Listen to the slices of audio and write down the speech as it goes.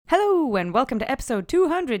Hello and welcome to episode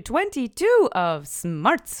 222 of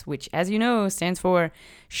SMARTS, which, as you know, stands for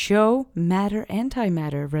Show Matter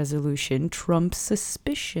Antimatter Resolution Trumps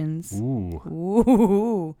Suspicions.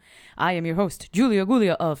 Ooh. I am your host, Julia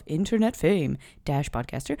Gulia of Internet Fame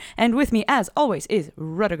Podcaster, and with me, as always, is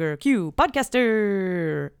Rudiger Q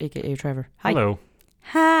Podcaster, aka Trevor. Hi. Hello.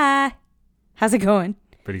 Hi. How's it going?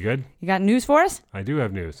 Pretty good. You got news for us? I do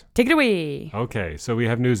have news. Take it away. Okay, so we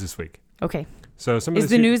have news this week. Okay. So some Is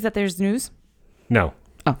the news that there's news? No.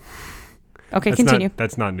 Oh. Okay, continue.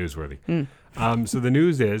 That's not newsworthy. So the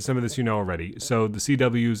news is, some of this you know already. So the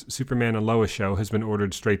CW's Superman and Lois show has been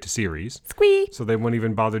ordered straight to series. Squee! So they won't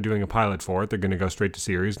even bother doing a pilot for it. They're going to go straight to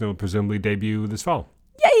series, and it'll presumably debut this fall.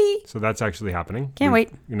 Yay! So that's actually happening. Can't wait.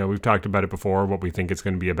 You know, we've talked about it before, what we think it's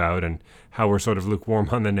going to be about, and how we're sort of lukewarm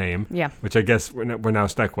on the name. Yeah. Which I guess we're now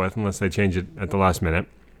stuck with, unless they change it at the last minute.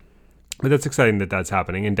 But that's exciting that that's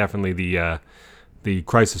happening, and definitely the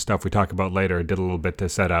crisis stuff we talk about later did a little bit to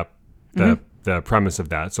set up the premise of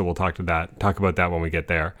that. So we'll talk about that when we get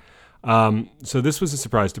there. So this was a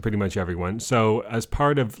surprise to pretty much everyone. So as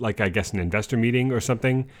part of, like, I guess an investor meeting or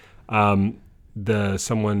something, some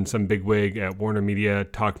bigwig at Warner Media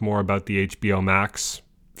talked more about the HBO Max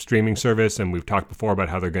streaming service, and we've talked before about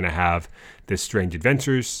how they're going to have this Strange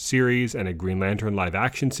Adventures series and a Green Lantern live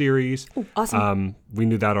action series. Ooh, awesome. We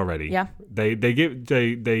knew that already. Yeah. They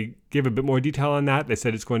give a bit more detail on that. They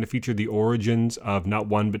said it's going to feature the origins of not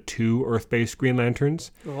one but two Earth-based Green Lanterns,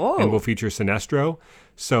 and will feature Sinestro.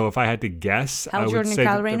 So if I had to guess, Hal I would Jordan say and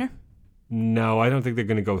Kyle Rayner? No, I don't think they're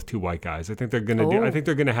going to go with two white guys. I think they're going to I think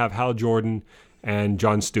they're going to have Hal Jordan and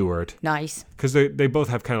Jon Stewart. Nice. Because they both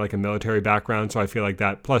have kind of like a military background, so I feel like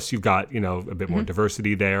that. Plus, you've got, a bit more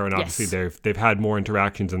diversity there, and obviously they've had more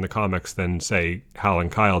interactions in the comics than, say, Hal and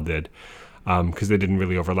Kyle did, because they didn't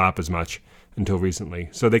really overlap as much until recently.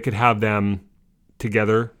 So they could have them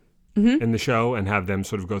together in the show and have them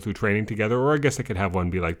sort of go through training together, or I guess they could have one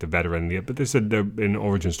be like the veteran. But they said they're an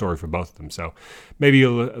origin story for both of them, so maybe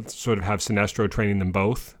you'll sort of have Sinestro training them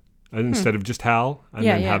both instead of just Hal, and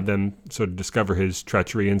then have them sort of discover his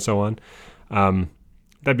treachery and so on.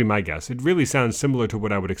 That'd be my guess. It really sounds similar to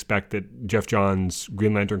what I would expect that Jeff Johns'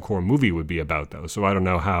 Green Lantern Corps movie would be about, though. So I don't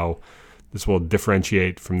know how this will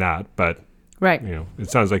differentiate from that, but right. It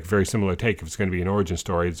sounds like a very similar take if it's going to be an origin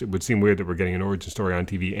story. It would seem weird that we're getting an origin story on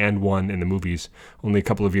TV and one in the movies only a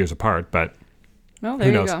couple of years apart, but well, there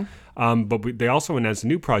who knows? You go. But they also announced a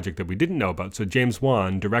new project that we didn't know about. So James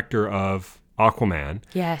Wan, director of Aquaman,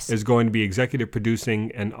 is going to be executive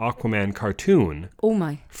producing an Aquaman cartoon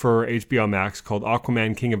for HBO Max called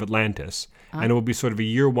Aquaman King of Atlantis. And it will be sort of a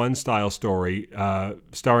year one style story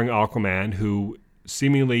starring Aquaman, who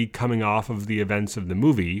seemingly coming off of the events of the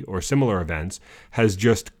movie or similar events has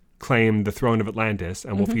just claimed the throne of Atlantis,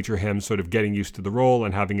 and will feature him sort of getting used to the role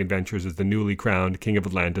and having adventures as the newly crowned King of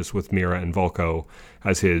Atlantis with Mera and Vulko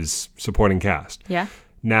as his supporting cast. Yeah.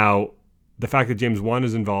 Now, the fact that James Wan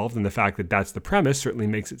is involved and the fact that that's the premise certainly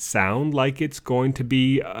makes it sound like it's going to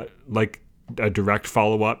be like a direct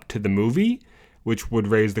follow-up to the movie, which would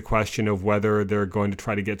raise the question of whether they're going to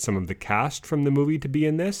try to get some of the cast from the movie to be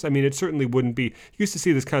in this. I mean, it certainly wouldn't be... You used to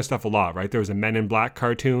see this kind of stuff a lot, right? There was a Men in Black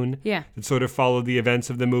cartoon that sort of followed the events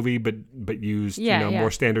of the movie, but used more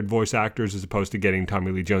standard voice actors as opposed to getting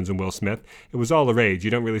Tommy Lee Jones and Will Smith. It was all the rage. You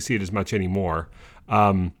don't really see it as much anymore.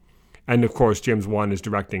 And of course, James Wan is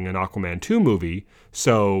directing an Aquaman 2 movie,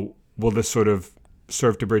 so will this sort of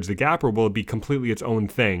serve to bridge the gap, or will it be completely its own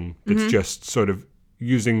thing that's just sort of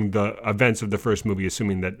using the events of the first movie,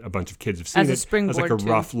 assuming that a bunch of kids have seen as like a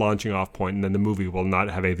rough launching off point, and then the movie will not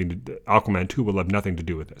have anything to do, Aquaman 2 will have nothing to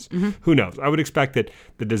do with this. Who knows? I would expect that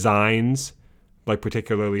the designs, like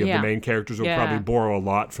particularly of the main characters, will probably borrow a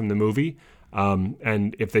lot from the movie.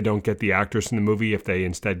 And if they don't get the actors from the movie, if they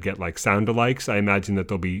instead get like sound-alikes, I imagine that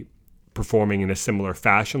they'll be performing in a similar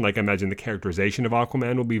fashion. Like, I imagine the characterization of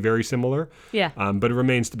Aquaman will be very similar. Yeah. But it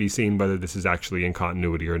remains to be seen whether this is actually in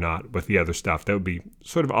continuity or not with the other stuff. That would be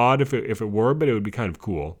sort of odd if it were, but it would be kind of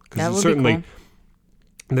cool. Because certainly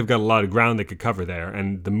they've got a lot of ground they could cover there.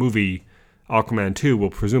 And the movie Aquaman 2 will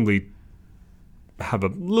presumably have a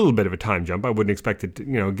little bit of a time jump. I wouldn't expect it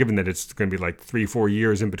to, given that it's going to be like 3-4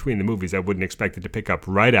 years in between the movies, I wouldn't expect it to pick up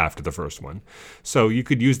right after the first one. So you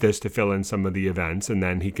could use this to fill in some of the events, and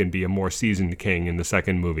then he can be a more seasoned king in the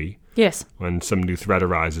second movie. Yes. When some new threat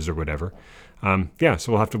arises or whatever. So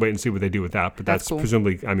we'll have to wait and see what they do with that. But that's cool.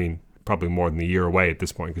 Presumably, probably more than a year away at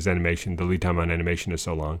this point, because the lead time on animation is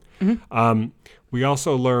so long. We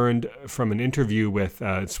also learned from an interview with,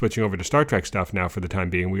 switching over to Star Trek stuff now for the time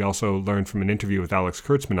being, we also learned from an interview with Alex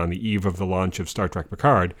Kurtzman on the eve of the launch of Star Trek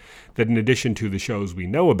Picard that in addition to the shows we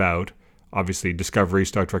know about, obviously Discovery,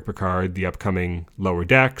 Star Trek Picard, the upcoming Lower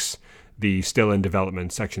Decks, the still in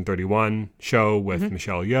development Section 31 show with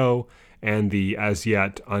Michelle Yeoh, and the as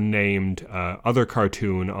yet unnamed other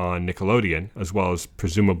cartoon on Nickelodeon, as well as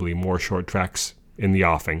presumably more short treks in the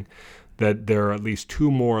offing, that there are at least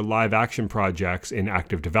 2 more live-action projects in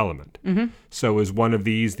active development. So is one of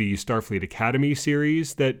these the Starfleet Academy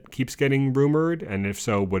series that keeps getting rumored? And if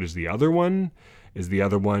so, what is the other one? Is the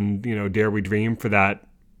other one, Dare We Dream for that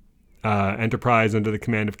Enterprise under the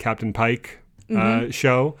command of Captain Pike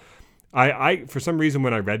show? I for some reason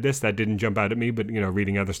when I read this, that didn't jump out at me, but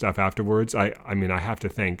reading other stuff afterwards, I have to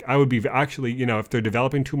think I would be actually, if they're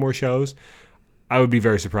developing 2 more shows, I would be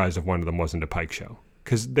very surprised if one of them wasn't a Pike show,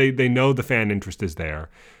 because they know the fan interest is there.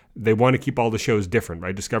 They want to keep all the shows different,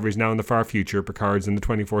 right? Discovery's now in the far future, Picard's in the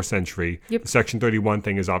 24th century. Yep. The Section 31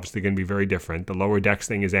 thing is obviously going to be very different. The Lower Decks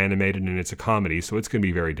thing is animated and it's a comedy, so it's going to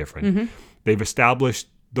be very different. They've established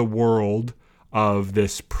the world of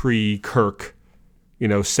this pre-Kirk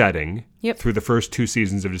setting through the first 2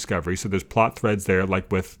 seasons of Discovery. So there's plot threads there,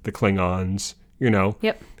 like with the Klingons,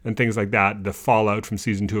 and things like that. The fallout from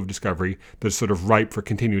season 2 of Discovery that's sort of ripe for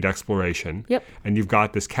continued exploration. And you've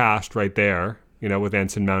got this cast right there, with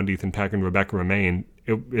Anson Mount, Ethan Peck, and Rebecca Romaine.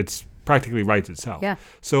 It's practically writes itself.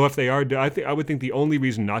 So if they are, I would think the only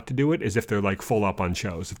reason not to do it is if they're like full up on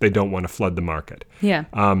shows, if they don't want to flood the market.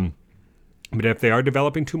 But if they are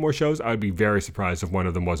developing 2 more shows, I would be very surprised if one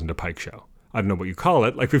of them wasn't a Pike show. I don't know what you call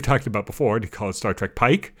it. Like we've talked about before, do you call it Star Trek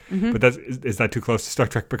Pike? But is that too close to Star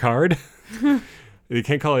Trek Picard? You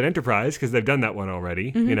can't call it Enterprise because they've done that one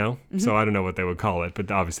already, So I don't know what they would call it, but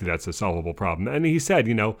obviously that's a solvable problem. And he said,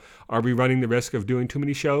 are we running the risk of doing too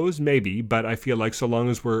many shows? Maybe, but I feel like so long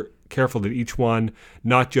as we're careful that each one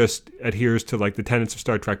not just adheres to like the tenets of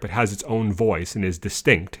Star Trek, but has its own voice and is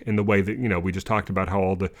distinct in the way that, we just talked about how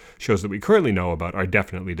all the shows that we currently know about are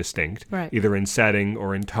definitely distinct, either in setting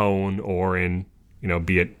or in tone or in,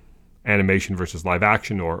 be it animation versus live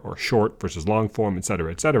action or short versus long form, et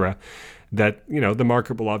cetera, that, the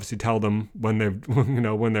market will obviously tell them when they're,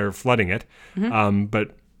 when they're flooding it.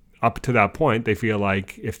 But up to that point, they feel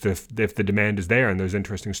like if the demand is there and there's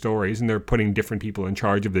interesting stories and they're putting different people in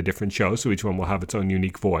charge of the different shows, so each one will have its own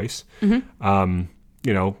unique voice.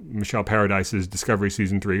 Michelle Paradise's Discovery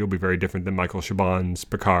Season 3 will be very different than Michael Chabon's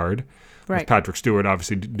Picard. With Patrick Stewart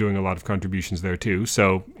obviously doing a lot of contributions there too.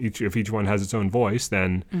 So if each one has its own voice,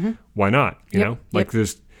 then why not?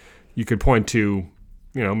 You could point to,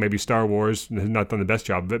 maybe Star Wars has not done the best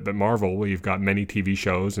job of it, but Marvel, where you've got many TV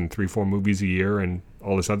shows and 3-4 movies a year and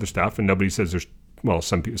all this other stuff, and nobody says there's, well,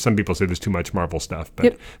 some people say there's too much Marvel stuff,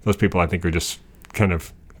 but those people I think are just kind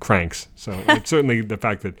of cranks. So certainly the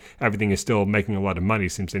fact that everything is still making a lot of money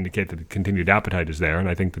seems to indicate that the continued appetite is there, and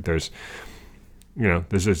I think that there's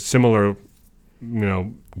a similar,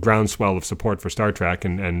 groundswell of support for Star Trek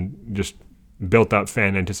and just built up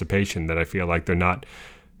fan anticipation that I feel like they're not,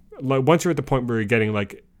 like once you're at the point where you're getting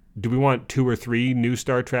like, do we want 2 or 3 new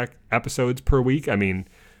Star Trek episodes per week? I mean,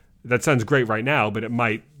 that sounds great right now, but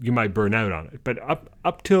you might burn out on it. But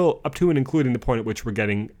up to and including the point at which we're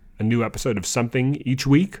getting a new episode of something each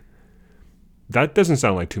week, that doesn't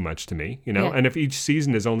sound like too much to me, And if each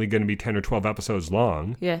season is only going to be 10 or 12 episodes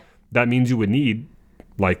long, that means you would need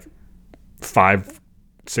like 5,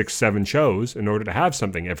 6, 7 shows in order to have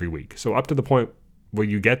something every week. So up to the point where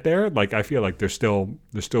you get there, like I feel like there's still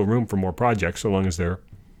room for more projects so long as they're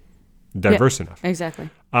diverse enough. Exactly.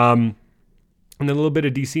 And a little bit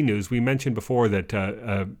of DC news. We mentioned before that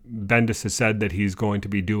Bendis has said that he's going to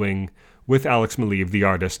be doing, with Alex Maleev, the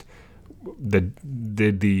artist, the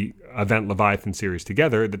Event Leviathan series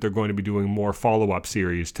together, that they're going to be doing more follow-up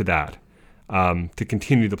series to that. To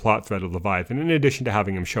continue the plot thread of Leviathan. In addition to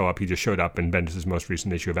having him show up, he just showed up in Bendis' most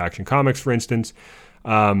recent issue of Action Comics, for instance.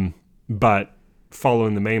 But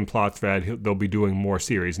following the main plot thread, they'll be doing more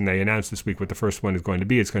series. And they announced this week what the first one is going to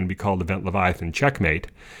be. It's going to be called Event Leviathan Checkmate.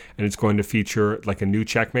 And it's going to feature like a new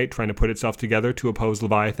Checkmate trying to put itself together to oppose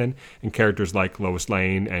Leviathan. And characters like Lois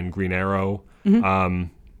Lane and Green Arrow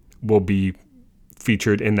will be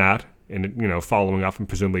featured in that. And, following up, and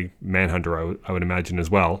presumably Manhunter, I would imagine as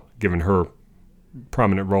well, given her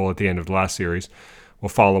prominent role at the end of the last series, will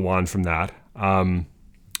follow on from that.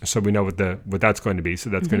 So we know what that's going to be. So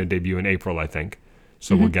that's going to debut in April, I think.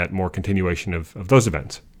 So we'll get more continuation of those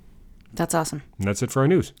events. That's awesome. And that's it for our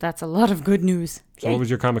news. That's a lot of good news. So what was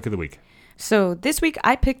your comic of the week? So this week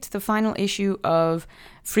I picked the final issue of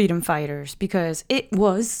Freedom Fighters because it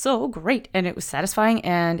was so great and it was satisfying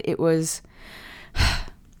and it was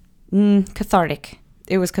cathartic.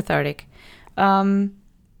 It was cathartic.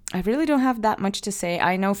 I really don't have that much to say.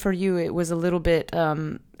 I know for you it was a little bit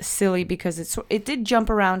silly because it did jump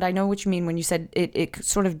around. I know what you mean when you said it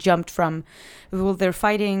sort of jumped from, well, they're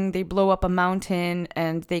fighting, they blow up a mountain,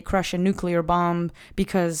 and they crush a nuclear bomb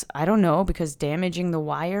because, I don't know, because damaging the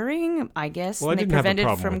wiring, I guess, well, and they prevent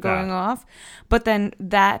it from going off. But then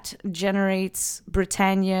that generates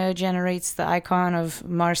Britannia, generates the icon of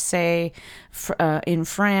Marseille in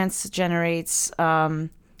France, generates,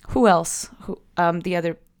 who else? The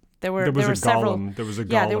other... There was a several. Golem. There was a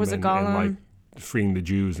golem. Yeah, there was a golem. And like freeing the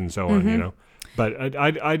Jews and so on, you know. But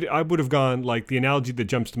I would have gone, like, the analogy that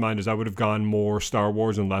jumps to mind is I would have gone more Star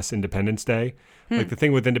Wars and less Independence Day. Like the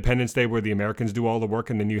thing with Independence Day where the Americans do all the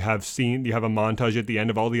work and then you have a montage at the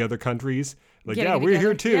end of all the other countries. Like, we're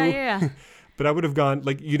here too. Yeah. But I would have gone,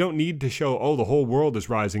 like, you don't need to show, the whole world is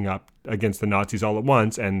rising up against the Nazis all at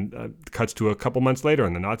once, and cuts to a couple months later,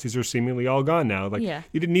 and the Nazis are seemingly all gone now. Like,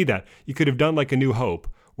 you didn't need that. You could have done like A New Hope,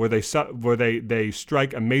 where they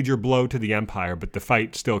strike a major blow to the empire, but the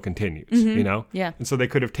fight still continues, you know? Yeah. And so they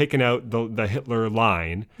could have taken out the Hitler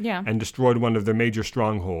line and destroyed one of their major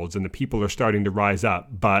strongholds, and the people are starting to rise up,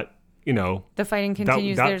 but... You know, the fighting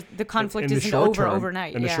continues. The conflict isn't over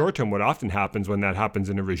overnight. In the short term, what often happens when that happens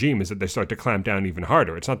in a regime is that they start to clamp down even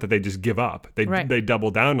harder. It's not that they just give up. They double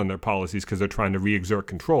down on their policies because they're trying to re-exert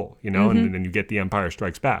control, you know, and then you get the Empire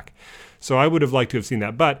Strikes Back. So I would have liked to have seen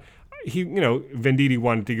that. But, Venditti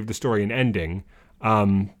wanted to give the story an ending.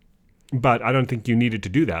 But I don't think you needed to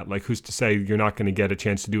do that. Like, who's to say you're not going to get a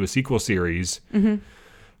chance to do a sequel series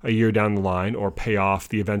a year down the line or pay off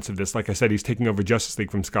the events of this? Like I said, he's taking over Justice League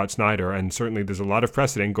from Scott Snyder, and certainly there's a lot of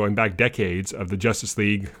precedent going back decades of the Justice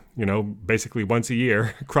League, basically once a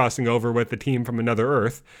year crossing over with the team from another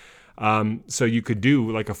Earth. So you could do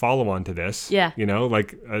like a follow-on to this,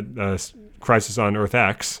 like a Crisis on Earth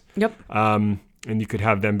X. Yep. And you could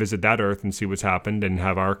have them visit that Earth and see what's happened, and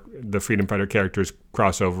have the Freedom Fighter characters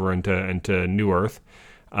cross over into New Earth.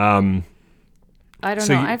 I don't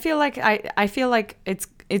know. I feel like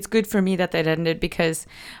it's good for me that ended because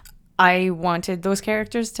I wanted those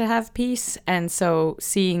characters to have peace, and so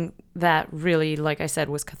seeing that really, like I said,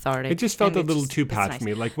 was cathartic. It just felt a little too pat for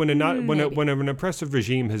me. Like when an oppressive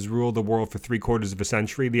regime has ruled the world for 3/4 of a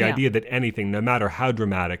century, the idea that anything, no matter how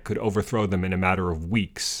dramatic, could overthrow them in a matter of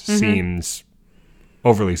weeks seems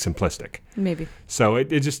overly simplistic. Maybe. So it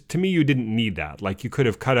just, to me, you didn't need that. Like, you could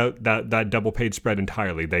have cut out that double page spread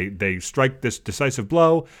entirely. They strike this decisive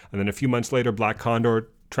blow, and then a few months later, Black Condor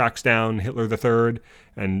tracks down Hitler III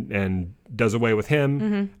and does away with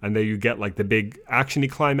him. And then you get like the big actiony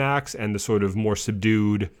climax and the sort of more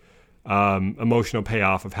subdued emotional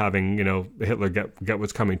payoff of having, Hitler get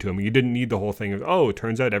what's coming to him. You didn't need the whole thing of, it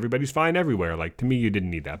turns out everybody's fine everywhere. Like, to me, you didn't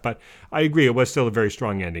need that. But I agree, it was still a very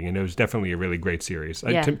strong ending, and it was definitely a really great series.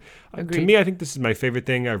 To me, I think this is my favorite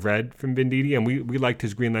thing I've read from Venditti, and we liked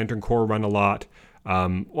his Green Lantern Corps run a lot.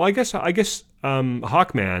 I guess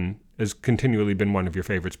Hawkman has continually been one of your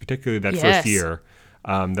favorites, particularly that first year,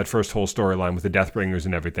 that first whole storyline with the Deathbringers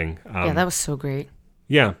and everything. That was so great.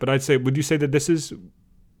 Yeah, but would you say that this is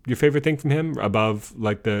your favorite thing from him above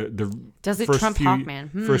like the Does it trump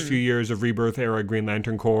Hawkman? First few years of Rebirth era Green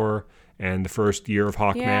Lantern Corps and the first year of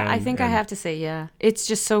Hawkman? Yeah, I think I have to say, it's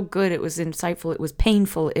just so good. It was insightful. It was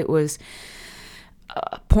painful. It was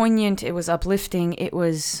poignant. It was uplifting. It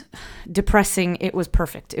was depressing. It was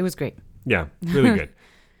perfect. It was great. Yeah, really good.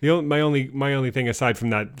 My only thing aside from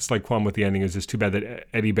that slight qualm with the ending is it's too bad that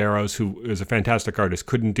Eddie Barrows, who is a fantastic artist,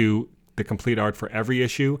 couldn't do the complete art for every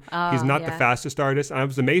issue. He's not the fastest artist. I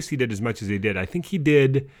was amazed he did as much as he did. I think he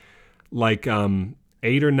did like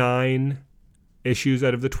 8 or 9 issues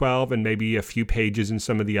out of the 12 and maybe a few pages in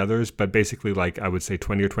some of the others, but basically like I would say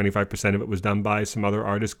 20 or 25% of it was done by some other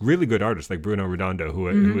artists, really good artists like Bruno Redondo,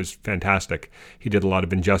 who was fantastic. He did a lot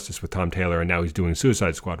of Injustice with Tom Taylor, and now he's doing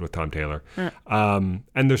Suicide Squad with Tom Taylor. And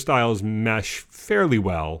their styles mesh fairly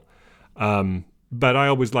well. But I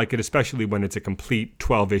always like it, especially when it's a complete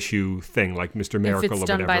 12-issue thing, like Mr. Miracle or whatever. If it's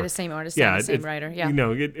done by the same artist and the same writer,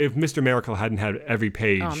 if Mr. Miracle hadn't had every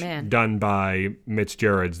page done by Mitch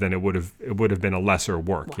Gerads, then it would have been a lesser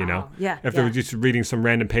work, If they were just reading some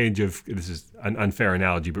random page of, this is an unfair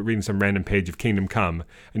analogy, but reading some random page of Kingdom Come,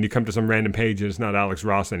 and you come to some random page and it's not Alex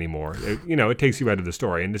Ross anymore, it takes you out of the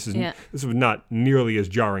story. And this was not nearly as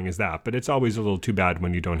jarring as that, but it's always a little too bad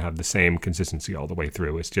when you don't have the same consistency all the way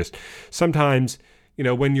through. It's just sometimes...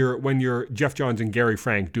 when you're Jeff Johns and Gary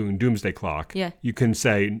Frank doing Doomsday Clock, you can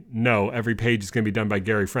say, no, every page is going to be done by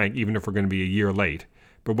Gary Frank, even if we're going to be a year late.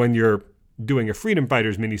 But when you're doing a Freedom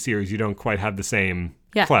Fighters miniseries, you don't quite have the same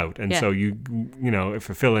clout. And so you know, if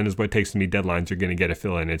a fill-in is what it takes to meet deadlines, you're going to get a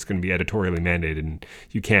fill-in. It's going to be editorially mandated, and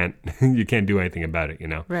you can't do anything about it, you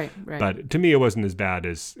know. Right. But to me, it wasn't as bad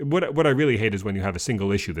as what I really hate is when you have a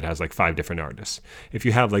single issue that has like 5 different artists. If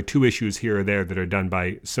you have like 2 issues here or there that are done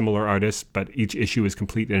by similar artists, but each issue is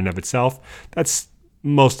complete in and of itself, that's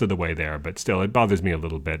most of the way there. But still, it bothers me a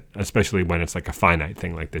little bit, especially when it's like a finite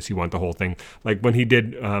thing like this. You want the whole thing. Like when he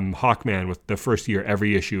did Hawkman with the first year,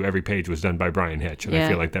 every issue, every page was done by Brian Hitch, and I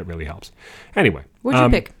feel like that really helps. Anyway. What'd you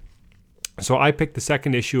pick? So I picked the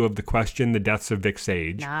second issue of The Question, The Deaths of Vic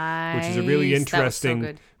Sage, which is a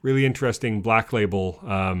really interesting Black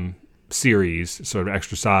Label series, sort of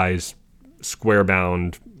extra size, square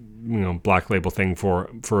bound, Black Label thing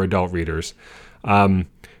for adult readers.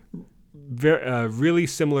 Really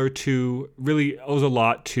similar to, really owes a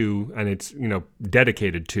lot to, and it's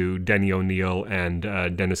dedicated to Denny O'Neil and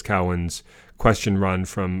Dennis Cowan's Question run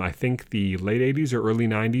from I think the late 80s or early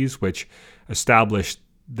 90s, which established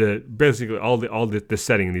basically all the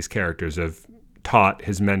setting in these characters of Tot,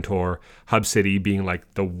 his mentor, Hub City being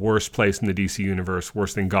like the worst place in the DC universe,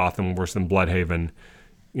 worse than Gotham, worse than Bloodhaven.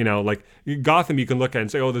 Like Gotham, you can look at and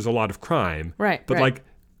say, oh, there's a lot of crime, right? But like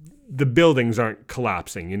the buildings aren't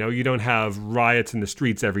collapsing. You don't have riots in the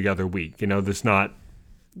streets every other week. There's not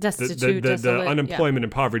destitute, the unemployment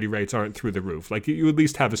and poverty rates aren't through the roof. Like you at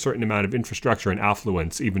least have a certain amount of infrastructure and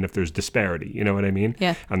affluence, even if there's disparity. You know what I mean?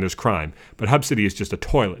 Yeah. And there's crime. But Hub City is just a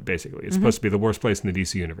toilet, basically. It's supposed to be the worst place in the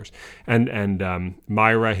DC universe. And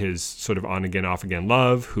Myra, his sort of on again, off again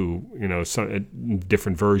love, who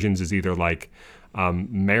different versions is either like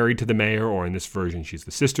married to the mayor, or in this version she's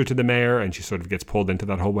the sister to the mayor, and she sort of gets pulled into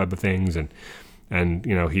that whole web of things. And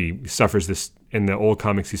he suffers this, in the old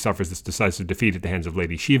comics, he suffers this decisive defeat at the hands of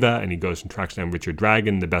Lady Shiva, and he goes and tracks down Richard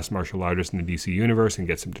Dragon, the best martial artist in the DC universe, and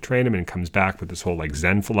gets him to train him, and comes back with this whole like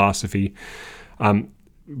Zen philosophy.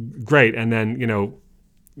 Great. And then,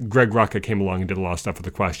 Greg Rucka came along and did a lot of stuff with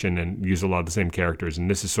The Question and used a lot of the same characters. And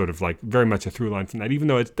this is sort of like very much a through line from that, even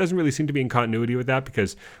though it doesn't really seem to be in continuity with that,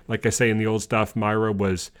 because like I say, in the old stuff, Myra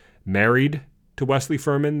was married to Wesley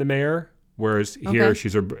Furman, the mayor, whereas here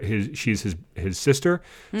she's his sister.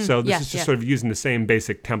 So this is just sort of using the same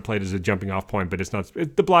basic template as a jumping off point, but it's not.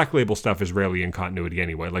 The Black Label stuff is rarely in continuity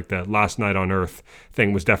anyway. Like the Last Night on Earth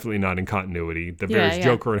thing was definitely not in continuity. The various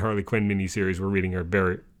Joker and Harley Quinn miniseries we're reading are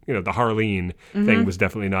very, the Harleen thing was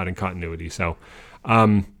definitely not in continuity. So,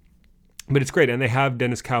 but it's great. And they have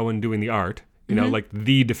Dennis Cowan doing the art. Like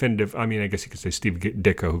the definitive, I guess you could say Steve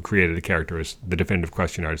Ditko, who created the character, is the definitive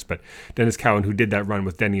Question artist, but Dennis Cowan, who did that run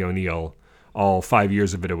with Denny O'Neil, all 5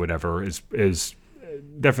 years of it or whatever, is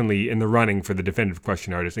definitely in the running for the definitive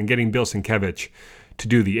Question artist. And getting Bill Sienkiewicz to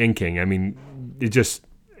do the inking, it just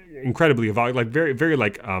incredibly evolved, like very, very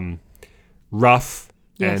like rough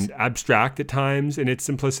and abstract at times in its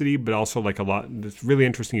simplicity, but also like a lot. It's really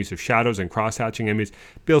interesting use of shadows and cross hatching. It's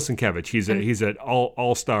Bill Sienkiewicz. He's an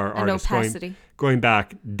all-star artist going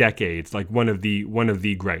back decades. Like one of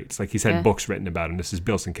the greats. Like he's had books written about him. This is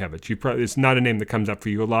Bill Sienkiewicz. It's not a name that comes up for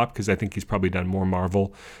you a lot because I think he's probably done more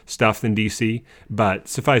Marvel stuff than DC. But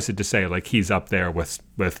suffice it to say, like he's up there with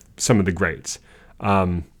some of the greats.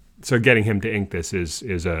 So getting him to ink this is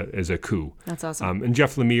a coup. That's awesome. And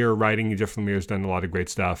Jeff Lemire writing. Jeff Lemire's done a lot of great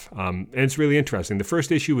stuff. And it's really interesting. The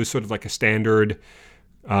first issue was sort of like a standard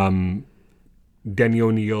Denny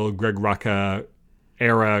O'Neil, Greg Rucka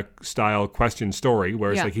era style Question story,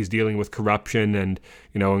 where it's like he's dealing with corruption and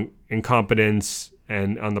incompetence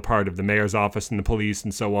and on the part of the mayor's office and the police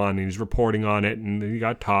and so on. And he's reporting on it. And you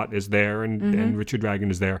got Tot is there and Richard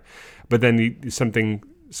Dragon is there. But then something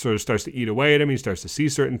sort of starts to eat away at him. He starts to see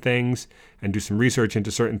certain things and do some research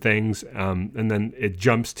into certain things. And then it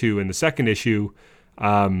jumps to, in the second issue...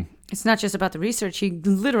 it's not just about the research. He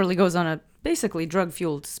literally goes on a basically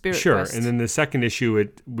drug-fueled spirit quest. And then the second issue,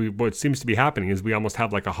 what seems to be happening is we almost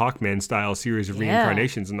have like a Hawkman-style series of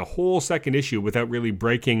reincarnations. And the whole second issue, without really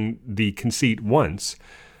breaking the conceit once...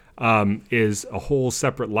 is a whole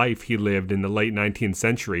separate life he lived in the late 19th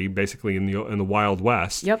century, basically in the Wild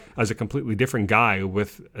West, as a completely different guy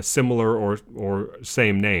with a similar or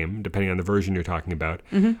same name, depending on the version you're talking about,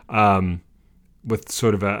 with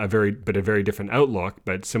sort of a very different outlook,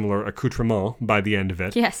 but similar accoutrement by the end of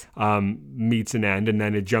it. Yes. Meets an end, and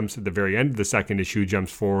then it jumps at the very end of the second issue,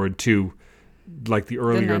 jumps forward to like the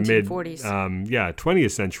earlier mid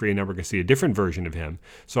 20th century, and now we're going to see a different version of him.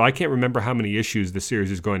 So I can't remember how many issues the series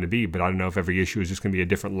is going to be, but I don't know if every issue is just going to be a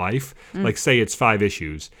different life. Like say it's 5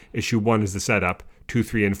 issues. Issue 1 is the setup, 2,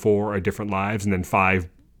 3, and 4 are different lives, and then 5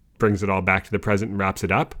 brings it all back to the present and wraps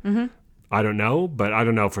it up. I don't know, but I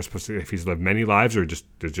don't know if we're supposed to, if he's lived many lives or just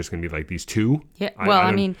there's just going to be like these two. Yeah. Well,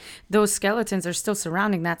 I mean, those skeletons are still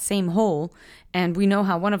surrounding that same hole, and we know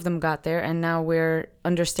how one of them got there, and now we're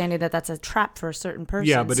understanding that that's a trap for a certain person.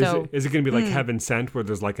 Yeah, but is it going to be like Heaven Sent, where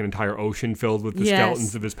there's like an entire ocean filled with the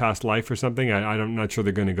skeletons of his past life or something? I'm not sure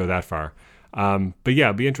they're going to go that far. But yeah,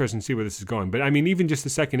 it'd be interesting to see where this is going. But I mean, even just the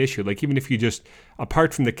second issue, like even if you just,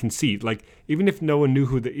 apart from the conceit, like even if no one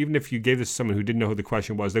knew even if you gave this to someone who didn't know who the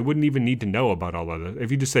question was, they wouldn't even need to know about all of it.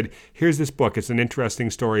 If you just said, here's this book, it's an interesting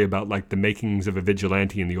story about like the makings of a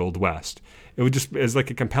vigilante in the Old West. It would just, as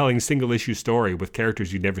like a compelling single issue story with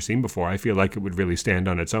characters you'd never seen before, I feel like it would really stand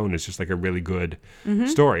on its own. It's just like a really good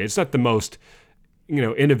story. It's not the most,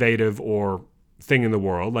 innovative or thing in the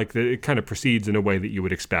world. Like it kind of proceeds in a way that you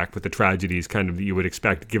would expect, with the tragedies kind of that you would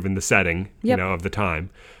expect given the setting, of the time,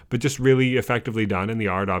 but just really effectively done. And the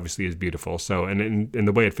art obviously is beautiful. So, and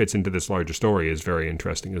the way it fits into this larger story is very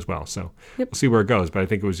interesting as well. So we'll see where it goes. But I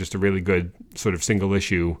think it was just a really good sort of single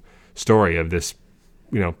issue story of this,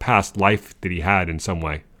 past life that he had in some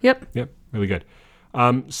way. Yep. Really good.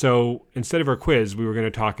 So instead of our quiz, we were going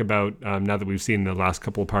to talk about, now that we've seen the last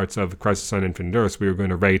couple of parts of Crisis on Infinite Earths, we were going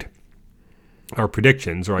to rate our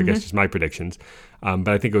predictions, or I guess just my predictions. But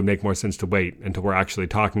I think it would make more sense to wait until we're actually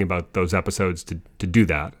talking about those episodes to do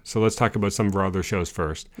that. So let's talk about some of our other shows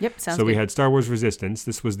first. Yep, sounds So we good. had Star Wars Resistance.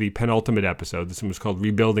 This was the penultimate episode. This one was called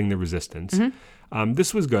Rebuilding the Resistance.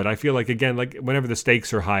 This was good. I feel like, again, like whenever the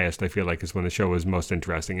stakes are highest, I feel like is when the show is most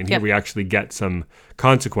interesting. And here we actually get some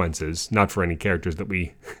consequences, not for any characters that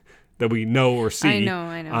we know or see. I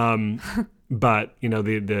know. But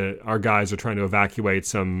our guys are trying to evacuate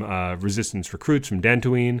some resistance recruits from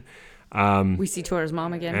Dantooine. We see Tora's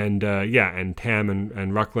mom again. And and Tam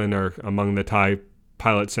and Rucklin are among the TIE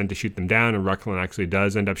pilots sent to shoot them down, and Rucklin actually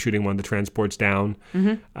does end up shooting one of the transports down.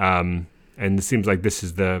 And it seems like this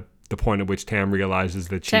is the point at which Tam realizes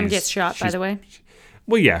that Tam gets shot, by the way.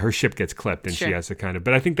 Well, yeah, her ship gets clipped, and Sure. she has to kind of.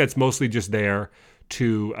 But I think that's mostly just there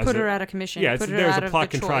to Put her out of commission. Yeah, Put her there's out a of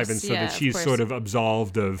plot the contrivance choice. so Yeah, that of she's course. sort of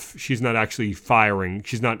absolved of. She's not actually firing.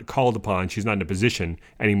 She's not called upon. She's not in a position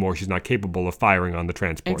anymore. She's not capable of firing on the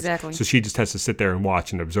transport. Exactly. So she just has to sit there and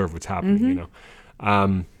watch and observe what's happening.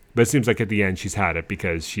 But it seems like at the end she's had it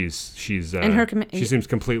because she's And her she seems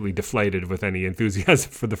completely deflated with any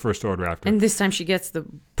enthusiasm for the First Order after. And this time she gets the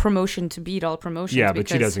promotion to beat all promotions. Yeah, but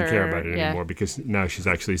she because doesn't care about it anymore because now she's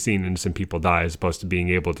actually seen innocent people die as opposed to being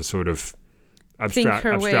able to sort of abstract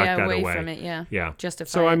her way that away away from it. Yeah. Justify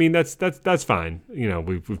So it. I mean that's fine.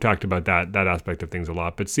 We've talked about that aspect of things a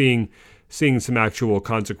lot, but seeing some actual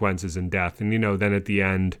consequences and death, and then at the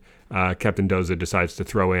end, Captain Doza decides to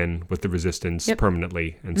throw in with the Resistance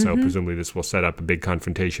permanently, and so presumably this will set up a big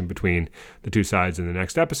confrontation between the two sides in the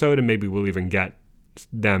next episode, and maybe we'll even get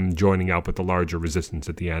them joining up with the larger Resistance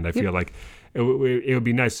at the end. I feel like it would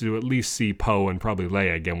be nice to at least see Poe and probably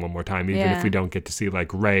Leia again one more time, even if we don't get to see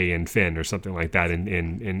like Rey and Finn or something like that in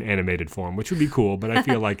animated form, which would be cool. But I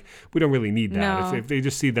feel like we don't really need that. No. If they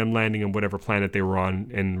just see them landing on whatever planet they were on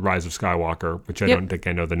in Rise of Skywalker, which I don't think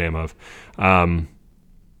I know the name of,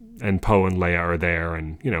 and Poe and Leia are there,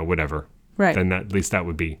 and whatever. Right. Then at least that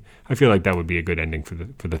would be. I feel like that would be a good ending for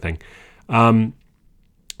the thing.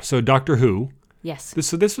 So Doctor Who. Yes.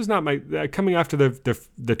 This was not my coming after the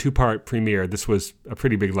 2-part premiere. This was a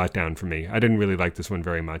pretty big letdown for me. I didn't really like this one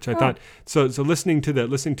very much. I thought so. Listening to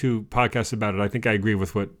podcasts about it, I think I agree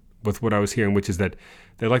with what I was hearing, which is that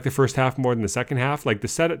they like the first half more than the second half. Like the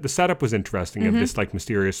setup was interesting of this like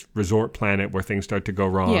mysterious resort planet where things start to go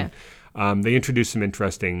wrong. Yeah. They introduced some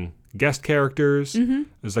interesting guest characters.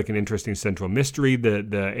 There's like an interesting central mystery.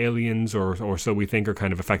 The aliens, or so we think, are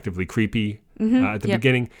kind of effectively creepy at the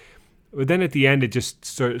beginning. But then at the end, it just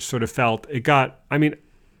sort of felt, it got, I mean,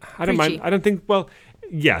 I don't Preachy. mind. I don't think, well,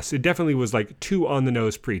 yes, it definitely was like too on the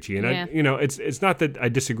nose preachy. And it's not that I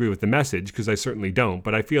disagree with the message, because I certainly don't,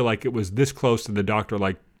 but I feel like it was this close to the Doctor,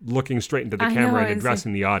 like looking straight into the camera and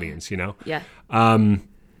addressing the audience, Yeah.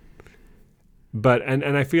 But,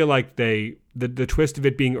 and I feel like the twist of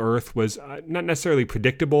it being Earth was not necessarily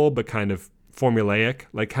predictable, but kind of formulaic.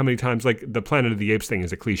 Like how many times, like the Planet of the Apes thing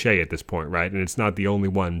is a cliche at this point, right? And it's not the only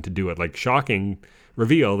one to do it. Like shocking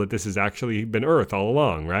reveal that this has actually been Earth all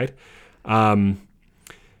along, right? And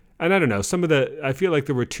I don't know, I feel like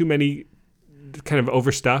there were too many kind of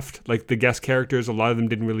overstuffed, like the guest characters, a lot of them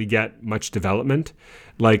didn't really get much development.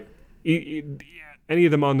 Like any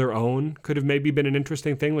of them on their own could have maybe been an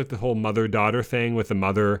interesting thing, like the whole mother-daughter thing with the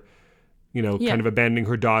mother, kind of abandoning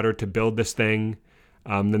her daughter to build this thing.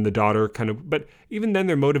 Then the daughter but even then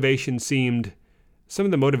some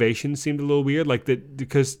of the motivation seemed a little weird, like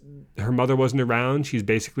because her mother wasn't around, she's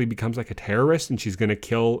basically becomes like a terrorist and she's going to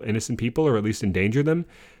kill innocent people or at least endanger them.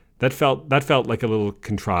 That felt like a little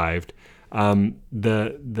contrived.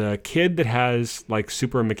 The kid that has like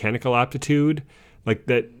super mechanical aptitude, like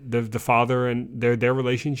that the father and their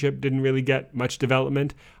relationship didn't really get much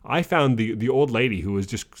development. I found the old lady who was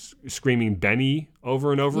just screaming Benny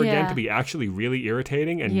over and over again to be actually really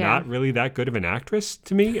irritating and not really that good of an actress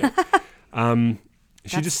to me.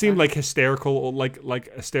 She just seemed like hysterical,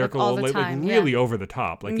 like hysterical, all the like time, really over the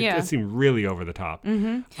top. Like it seemed really over the top.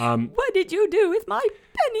 What did you do with my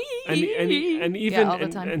penny? And even all the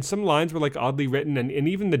time. and some lines were like oddly written, and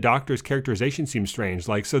even the doctor's characterization seemed strange.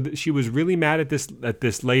 Like she was really mad at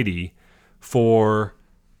this lady for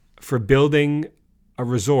building a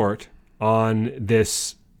resort on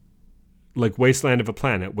this like wasteland of a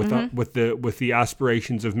planet with the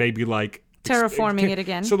aspirations of maybe like terraforming it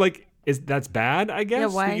again. So like. That's bad, I guess. Yeah,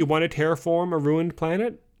 why? That you want to terraform a ruined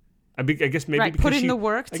planet? I guess maybe because put in the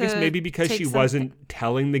work. I guess maybe because she wasn't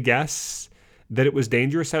telling the guests that it was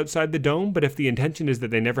dangerous outside the dome. But if the intention is that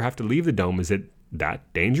they never have to leave the dome, is it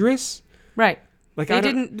that dangerous? Right. Like they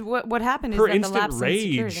didn't. What happened is her that instant the lapse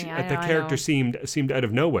rage in security. at the character seemed out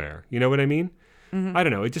of nowhere. You know what I mean? Mm-hmm. I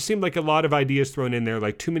don't know. It just seemed like a lot of ideas thrown in there,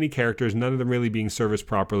 like too many characters, none of them really being serviced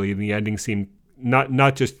properly, and the ending seemed.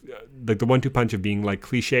 Not just like the 1-2 punch of being like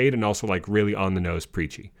cliched and also like really on the nose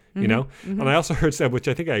preachy, you know? And I also heard said, which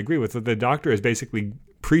I think I agree with, that the doctor is basically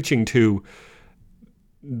preaching to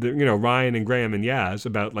Ryan and Graham and Yaz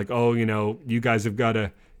about like, oh, you guys have got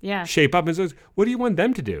to shape up. And so what do you want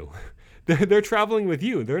them to do? They're traveling with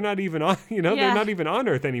you. They're not even on, they're not even on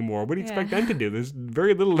Earth anymore. What do you expect them to do? There's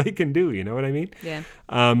very little they can do. You know what I mean? Yeah.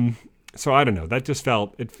 So I don't know. That just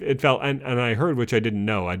felt it felt, and I heard, which I didn't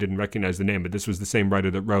know. I didn't recognize the name, but this was the same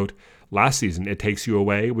writer that wrote last season It Takes You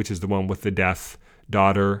Away, which is the one with the deaf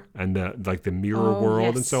daughter and the mirror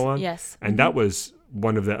world and so on. Yes. And that was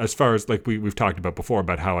one of the, as far as like we've talked about before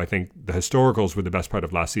about how I think the historicals were the best part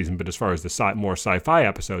of last season, but as far as the more sci-fi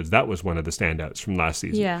episodes, that was one of the standouts from last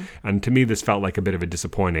season. Yeah. And to me, this felt like a bit of a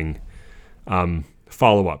disappointing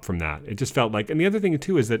follow-up from that. It just felt like, and the other thing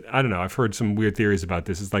too is that, I don't know, I've heard some weird theories about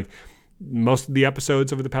this. Is like, most of the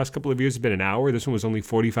episodes over the past couple of years have been an hour. This one was only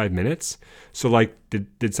 45 minutes. So like,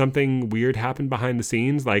 did something weird happen behind the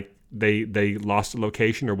scenes? Like they lost a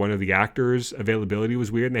location, or one of the actors' availability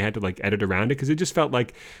was weird and they had to like edit around it? Because it just felt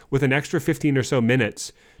like with an extra 15 or so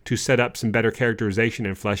minutes to set up some better characterization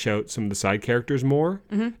and flesh out some of the side characters more,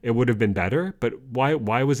 it would have been better. But why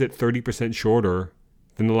was it 30% shorter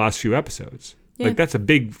than the last few episodes? Yeah. Like that's a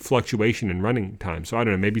big fluctuation in running time. So I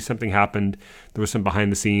don't know, maybe something happened. There was some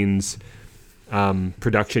behind the scenes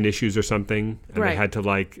production issues or something, and they had to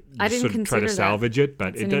like sort of try to salvage it.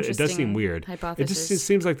 But it does seem weird. Hypothesis. It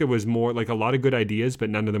seems like there was more, like a lot of good ideas, but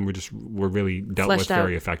none of them were really dealt with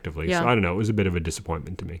very effectively. Yeah. So I don't know. It was a bit of a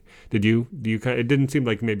disappointment to me. Did you? It didn't seem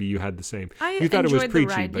like maybe you had the same. You thought it was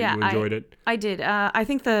preachy, but you enjoyed it. I did. I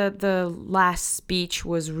think the last speech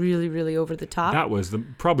was really, really over the top. That was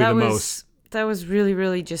probably the most. That was really,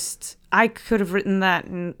 really just. I could have written that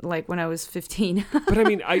when I was 15. But I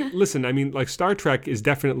mean, like Star Trek is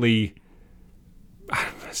definitely.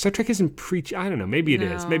 Star Trek isn't preachy. I don't know. Maybe it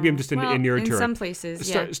is. Maybe I'm just inured to it. In some places,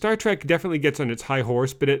 yeah. Star Trek definitely gets on its high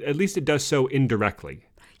horse, but at least it does so indirectly.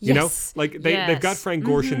 You know, like they've got Frank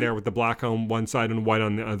Gorshin there with the black on one side and white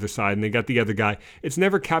on the other side, and they got the other guy. It's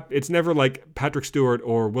never like Patrick Stewart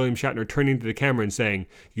or William Shatner turning to the camera and saying,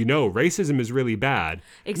 racism is really bad.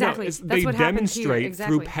 Exactly. No, they demonstrate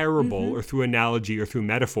through parable or through analogy or through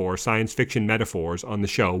metaphor, science fiction metaphors on the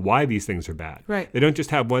show, why these things are bad. Right. They don't just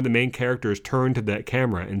have one of the main characters turn to the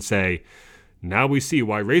camera and say, now we see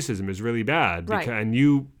why racism is really bad. Right.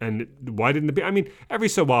 And why didn't it be? I mean, every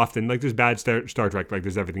so often, like there's bad Star Trek, like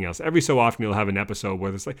there's everything else. Every so often you'll have an episode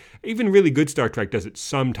where there's like, even really good Star Trek does it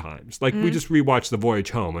sometimes. Like we just rewatched The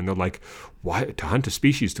Voyage Home and they're like, why to hunt a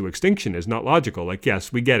species to extinction is not logical. Like,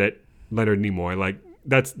 yes, we get it, Leonard Nimoy. Like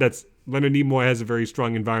that's Leonard Nimoy has a very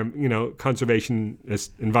strong conservationist,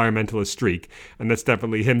 environmentalist streak, and that's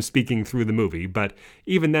definitely him speaking through the movie. But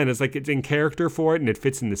even then, it's like it's in character for it, and it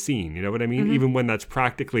fits in the scene. You know what I mean? Even when that's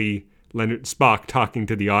practically Spock talking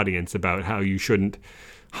to the audience about how you shouldn't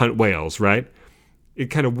hunt whales, right? It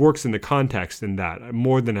kind of works in the context in that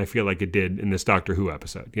more than I feel like it did in this Doctor Who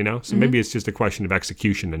episode. So maybe it's just a question of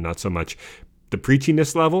execution and not so much the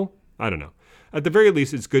preachiness level. I don't know. At the very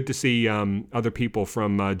least, it's good to see other people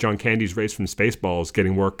from John Candy's Race from Spaceballs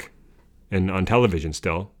getting work on television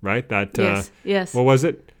still, right? That yes. What was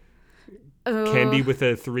it? Candy with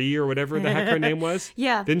a 3 or whatever the heck her name was.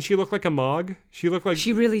 Yeah. Didn't she look like a Mog? She looked like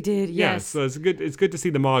she really did. Yes. Yeah. So it's good. It's good to see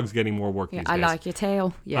the Mogs getting more work these days. I like your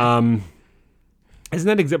tail. Yeah.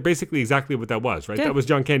 Isn't that basically exactly what that was, right? Yeah. That was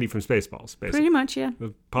John Candy from Spaceballs, basically. Pretty much, yeah.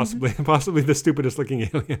 Possibly the stupidest looking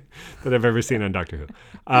alien that I've ever seen on Doctor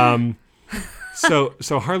Who.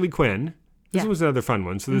 So Harley Quinn, this Yeah. was another fun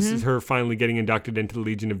one. So this is her finally getting inducted into the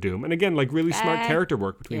Legion of Doom. And again, like really smart character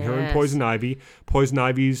work between her and Yes. Poison Ivy. Poison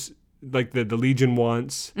Ivy's like the Legion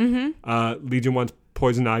wants. Legion wants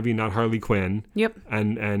Poison Ivy, not Harley Quinn. Yep.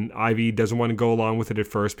 And Ivy doesn't want to go along with it at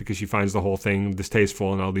first because she finds the whole thing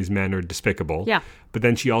distasteful and all these men are despicable. Yeah. But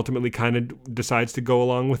then she ultimately kind of decides to go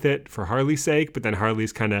along with it for Harley's sake. But then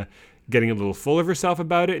Harley's kind of getting a little full of herself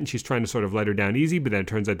about it, and she's trying to sort of let her down easy, but then it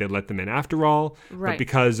turns out they let them in after all. Right. But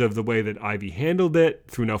because of the way that Ivy handled it,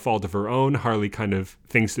 through no fault of her own, Harley kind of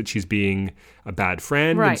thinks that she's being a bad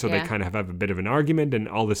friend, Right, and so they kind of have a bit of an argument, and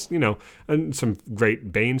all this, and some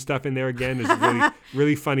great Bane stuff in there again. There's a really,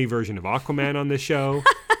 really funny version of Aquaman on this show.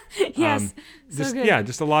 Yes. So good.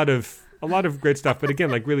 Just a lot of great stuff, but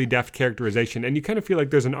again, like really deft characterization, and you kind of feel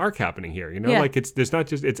like there's an arc happening here. Yeah. Like it's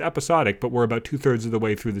episodic, but we're about 2/3 of the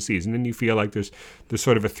way through the season, and you feel like there's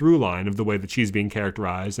sort of a through line of the way that she's being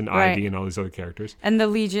characterized, and Right. Ivy and all these other characters. And the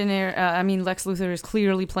Legionnaire, Lex Luthor is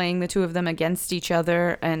clearly playing the two of them against each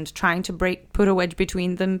other and trying to put a wedge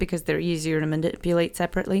between them because they're easier to manipulate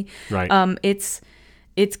separately. Right.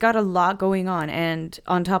 It's got a lot going on, and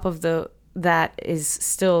on top of that is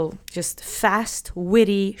still just fast,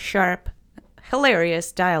 witty, sharp,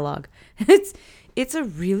 hilarious dialogue. It's a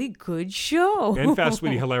really good show. And fast,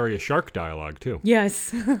 witty, hilarious shark dialogue too.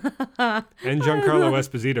 Yes. And Giancarlo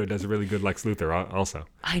Esposito does a really good Lex Luthor also.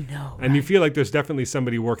 I know. And you feel like there's definitely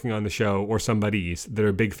somebody working on the show, or somebodies that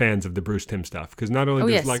are big fans of the Bruce Timm stuff. Because not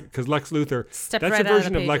only yes. because Lex Luthor, Stepped that's right a out of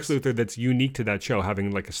version the of Lex pages. Luthor that's unique to that show,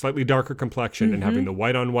 having like a slightly darker complexion and having the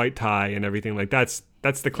white on white tie and everything like that's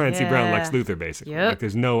the Clancy Brown Lex Yeah. Luthor basically. Yep. Like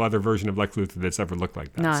there's no other version of Lex Luthor that's ever looked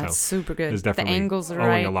like that. No, So it's super good. there's The definitely angles are owing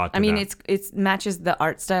right. a lot to I mean, that. it matches the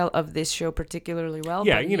art style of this show particularly well.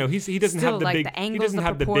 Yeah, but he doesn't still, have the like, big the angles, he doesn't the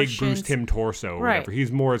have the big Bruce proportions. Timm torso or Right. whatever.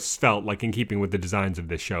 He's more svelte, like in keeping with the designs of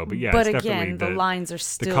this show. But yeah, but it's again, definitely the lines are the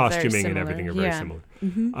still costuming very and similar. everything are very Yeah. similar.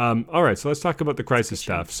 All right, so let's talk about the Crisis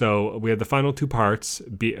stuff. So we have the final two parts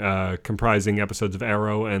comprising episodes of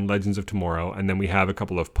Arrow and Legends of Tomorrow, and then we have a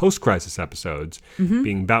couple of post-Crisis episodes,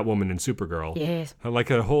 being Batwoman and Supergirl. Yes. Like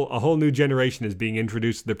a whole new generation is being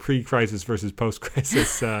introduced to the pre-Crisis versus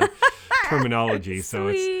post-Crisis terminology. So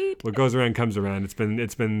it's what goes around comes around.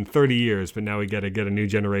 It's been 30 years, but now we get a new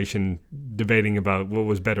generation debating about what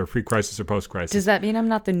was better, pre-Crisis or post-Crisis. Does that mean I'm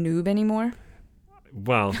not the noob anymore?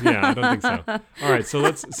 Well, yeah, I don't think so. All right, so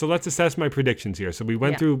let's assess my predictions here. So we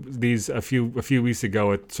went through these a few weeks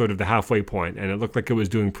ago at sort of the halfway point, and it looked like it was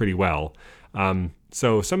doing pretty well.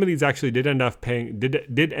 So some of these actually did end up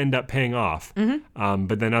paying off,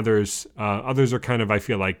 but then others are kind of, I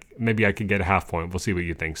feel like maybe I could get a half point. We'll see what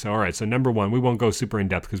you think. So all right, so number one, we won't go super in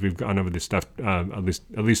depth because we've gone over this stuff at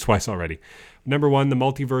least twice already. Number one, the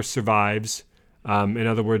multiverse survives. In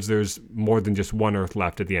other words, there's more than just one Earth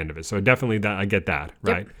left at the end of it. So definitely that I get that,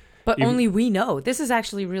 right? Yep. But only we know. This is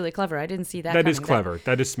actually really clever. I didn't see that. That is clever.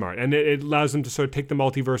 That is smart. And it allows them to sort of take the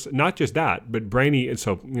multiverse, not just that, but Brainy, and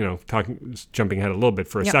so, jumping ahead a little bit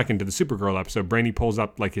for a second to the Supergirl episode, Brainy pulls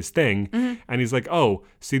up like his thing and he's like, oh,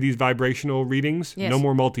 see these vibrational readings? Yes. No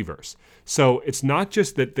more multiverse. So it's not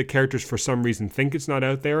just that the characters for some reason think it's not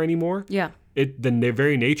out there anymore. Yeah. The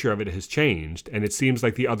very nature of it has changed, and it seems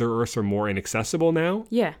like the other Earths are more inaccessible now.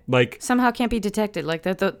 Yeah. Like somehow can't be detected. Like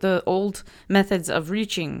the old methods of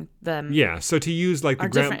reaching them. Yeah, so to use like the are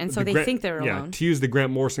Grant, different, and so they think they're alone. To use the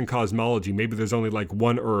Grant Morrison cosmology, maybe there's only like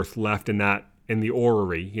one Earth left in the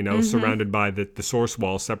orrery, surrounded by the source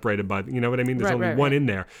wall, separated by, you know what I mean? There's only one in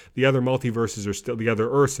there. The other multiverses are still, the other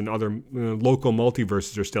Earths and other local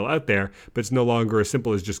multiverses are still out there, but it's no longer as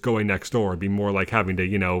simple as just going next door. It'd be more like having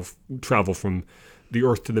to, travel from the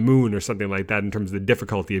Earth to the moon or something like that in terms of the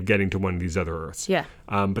difficulty of getting to one of these other Earths. Yeah.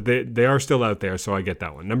 But they are still out there, so I get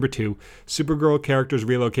that one. Number two, Supergirl characters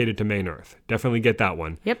relocated to main Earth. Definitely get that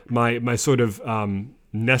one. Yep. My sort of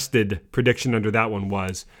nested prediction under that one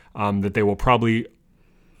was that they will probably,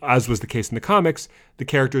 as was the case in the comics, the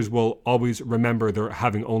characters will always remember there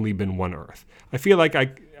having only been one Earth. I feel like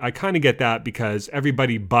I kind of get that because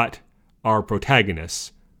everybody but our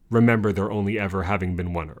protagonists remember there only ever having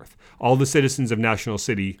been one Earth. All the citizens of National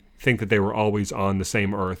City think that they were always on the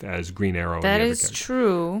same Earth as Green Arrow and the other characters. That is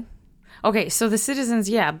true. Okay, so the citizens,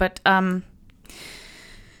 but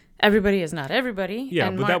everybody is not everybody. Yeah,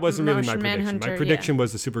 and but that wasn't really my Martian prediction. Manhunter, My prediction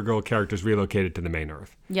was the Supergirl characters relocated to the main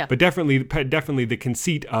Earth. Yeah. But definitely the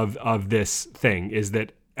conceit of this thing is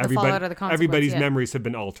that fallout of the consequence, everybody's yeah. memories have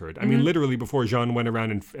been altered. I mean, literally before Jean went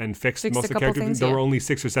around and fixed most a of the couple characters, things, there yeah. were only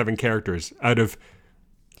 6 or 7 characters out of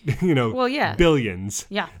Well, yeah. billions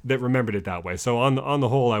Yeah. that remembered it that way. So on the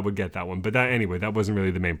whole, I would get that one. But that wasn't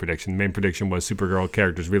really the main prediction. The main prediction was Supergirl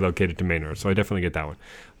characters relocated to main Earth. So I definitely get that one.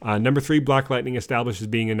 Number 3, Black Lightning established as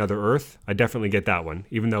being another Earth. I definitely get that one,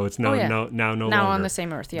 even though it's now no longer on the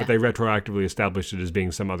same Earth. Yeah. But they retroactively established it as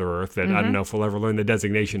being some other Earth that I don't know if we'll ever learn the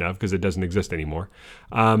designation of because it doesn't exist anymore.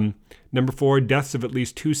 Number 4, deaths of at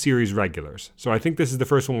least 2 series regulars. So I think this is the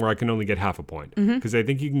first one where I can only get half a point because I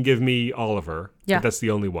think you can give me Oliver. Yeah. But that's the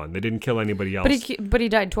only one. They didn't kill anybody else. But he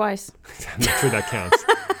died twice. I'm not sure that counts.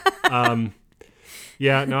 I'm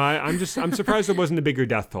surprised there wasn't a bigger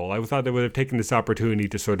death toll. I thought they would have taken this opportunity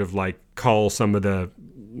to sort of like call some of the,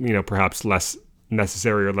 perhaps less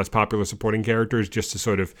necessary or less popular supporting characters just to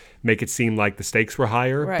sort of make it seem like the stakes were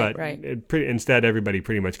higher. Instead, everybody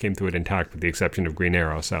pretty much came through it intact with the exception of Green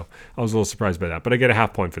Arrow. So I was a little surprised by that, but I get a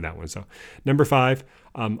half point for that one. So number 5,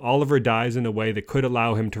 Oliver dies in a way that could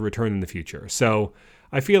allow him to return in the future. So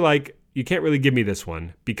I feel like you can't really give me this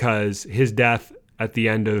one because his death at the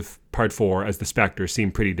end of part 4 as the Spectre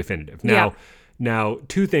seemed pretty definitive. Now,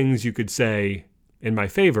 2 things you could say in my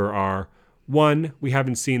favor are, 1, we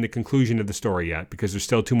haven't seen the conclusion of the story yet because there's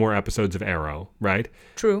still 2 more episodes of Arrow, right?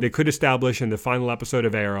 True. They could establish in the final episode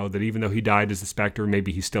of Arrow that even though he died as the Spectre,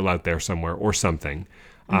 maybe he's still out there somewhere or something.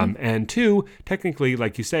 And 2, technically,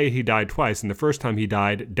 like you say, he died twice, and the first time he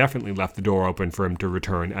died definitely left the door open for him to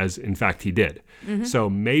return, as in fact he did. So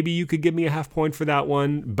maybe you could give me a half point for that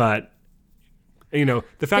one, but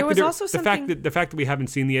the fact that we haven't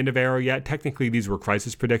seen the end of Arrow yet, technically these were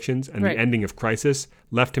Crisis predictions, and the ending of Crisis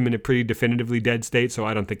left him in a pretty definitively dead state, so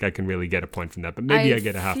I don't think I can really get a point from that, but maybe I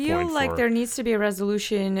get a half point for... I feel like there needs to be a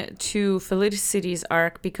resolution to Felicity's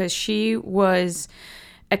arc because she was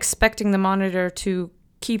expecting the Monitor to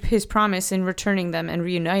keep his promise in returning them and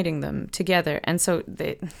reuniting them together, and so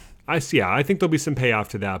they... I think there'll be some payoff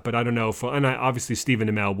to that, but I don't know if, obviously Stephen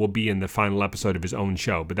Amell will be in the final episode of his own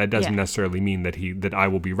show, but that doesn't necessarily mean that I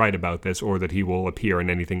will be right about this or that he will appear in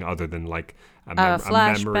anything other than like a memory or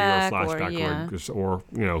flashback or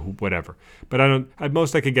whatever. But at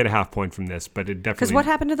most I could get a half point from this, but it definitely... Because what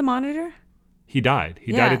happened to the Monitor? He died.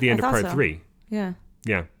 He died at the end of part 3. Yeah.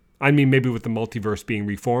 Yeah. I mean, maybe with the multiverse being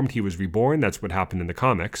reformed, he was reborn. That's what happened in the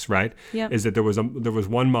comics, right? Yeah. Is that there was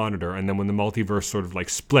one Monitor, and then when the multiverse sort of like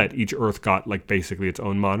split, each Earth got like basically its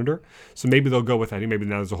own Monitor. So maybe they'll go with that. Maybe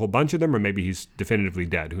now there's a whole bunch of them, or maybe he's definitively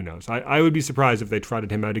dead. Who knows? I would be surprised if they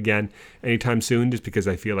trotted him out again anytime soon, just because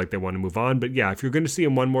I feel like they want to move on. But yeah, if you're going to see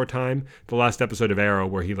him one more time, the last episode of Arrow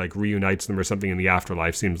where he like reunites them or something in the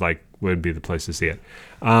afterlife seems like would be the place to see it.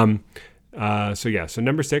 So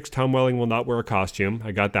number 6, Tom Welling will not wear a costume.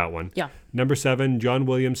 I got that one. Yeah. Number 7, John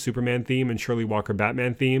Williams Superman theme and Shirley Walker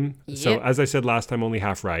Batman theme. Yep. So as I said last time, only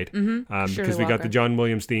half right. Because we got the John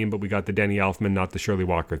Williams theme, but we got the Denny Elfman, not the Shirley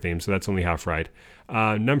Walker theme. So that's only half right.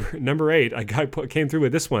 Number 8, I came through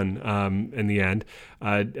with this one in the end.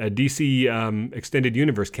 A DC Extended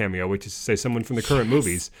Universe cameo, which is to say someone from the current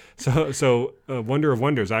movies. So Wonder of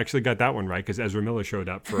Wonders, I actually got that one right because Ezra Miller showed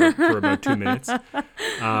up for about 2 minutes.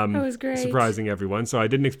 That was great. Surprising everyone. So I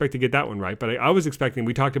didn't expect to get that one right, but I was expecting,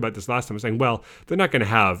 we talked about this last time, I was saying, well, they're not going to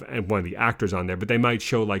have one of the actors on there, but they might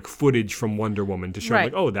show like footage from Wonder Woman to show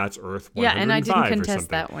like, oh, that's Earth 105 Yeah, and I didn't or contest something.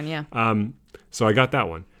 that one, yeah. So I got that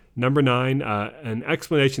one. Number 9, an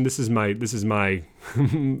explanation. This is the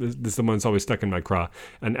one that's always stuck in my craw.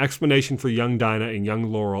 An explanation for young Dinah and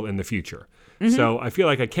young Laurel in the future. So I feel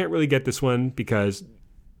like I can't really get this one because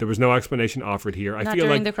there was no explanation offered here. I feel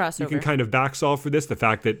like you can kind of back solve for this. The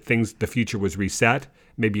fact that the future was reset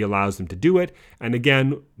maybe allows them to do it. And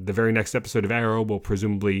again, the very next episode of Arrow will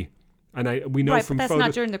presumably... And we know from but that's photos,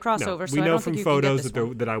 not during the crossover. No, so we I know don't from think you photos can get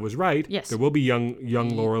this that I was right. Yes. There will be young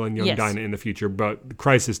Laurel and young Dinah in the future, but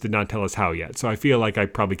Crisis did not tell us how yet. So I feel like I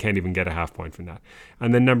probably can't even get a half point from that.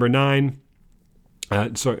 And then number 9,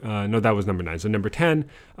 no, that was number 9. So number 10,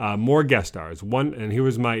 more guest stars. One, and here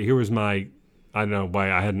was my. I don't know why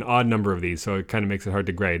I had an odd number of these, so it kind of makes it hard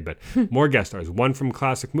to grade. But more guest stars. 1 from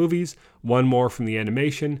classic movies, 1 more from the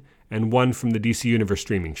animation, and 1 from the DC Universe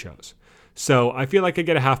streaming shows. So I feel like I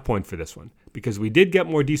get a half point for this one because we did get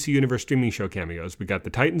more DC Universe streaming show cameos. We got the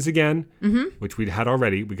Titans again, which we had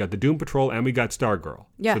already. We got the Doom Patrol, and we got Stargirl.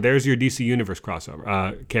 Yeah. So there's your DC Universe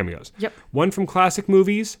crossover cameos. Yep. 1 from classic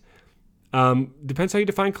movies. Depends how you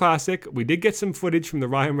define classic. We did get some footage from the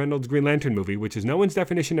Ryan Reynolds Green Lantern movie, which is no one's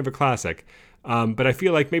definition of a classic. But I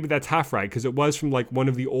feel like maybe that's half right because it was from like one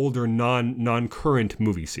of the older non-current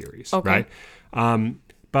movie series, right?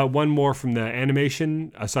 But 1 more from the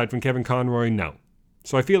animation, aside from Kevin Conroy, no.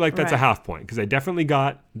 So I feel like that's a Right. half point because I definitely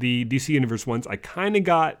got the DC Universe ones. I kind of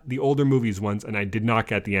got the older movies ones, and I did not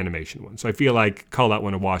get the animation ones. So I feel like call that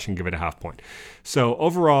one a wash and give it a half point. So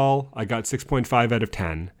overall, I got 6.5 out of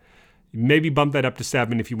 10. Maybe bump that up to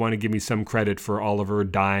 7 if you want to give me some credit for Oliver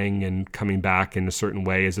dying and coming back in a certain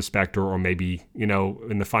way as a Spectre, or maybe,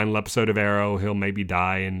 in the final episode of Arrow, he'll maybe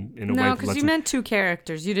die in a way No, that because lets you him... meant 2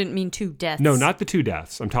 characters. You didn't mean 2 deaths. No, not the 2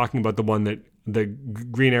 deaths. I'm talking about the one that the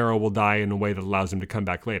Green Arrow will die in a way that allows him to come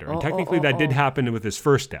back later. And technically that did happen with his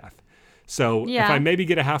first death. So Yeah. if I maybe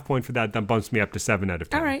get a half point for that, that bumps me up to 7 out of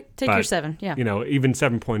 10. All right, take But, your 7. Yeah. Even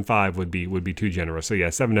 7.5 would be too generous. So yeah,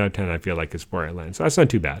 7 out of 10 I feel like is where I land. So that's not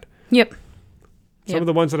too bad. Yep. Some of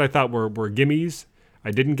the ones that I thought were gimmies,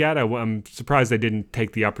 I didn't get. I'm surprised I didn't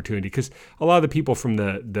take the opportunity because a lot of the people from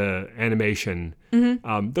the animation,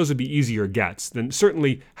 those would be easier gets than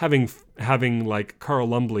certainly having like Carl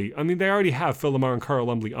Lumbly. I mean, they already have Phil Lamar and Carl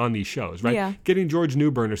Lumbly on these shows, right? Yeah. Getting George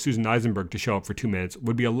Newbern or Susan Eisenberg to show up for 2 minutes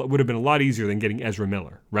would have been a lot easier than getting Ezra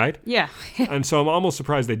Miller, right? Yeah. And so I'm almost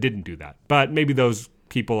surprised they didn't do that. But maybe those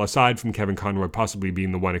people, aside from Kevin Conroy possibly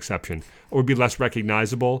being the one exception, would be less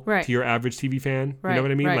recognizable Right. to your average TV fan. You Right, know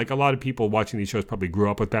what I mean? right. Like a lot of people watching these shows probably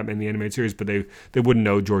grew up with Batman the Animated Series, but they wouldn't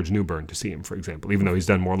know George Newbern to see him, for example, even though he's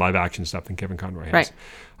done more live action stuff than Kevin Conroy has. Right.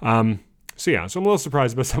 So I'm a little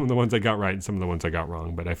surprised about some of the ones I got right and some of the ones I got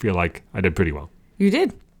wrong, but I feel like I did pretty well. You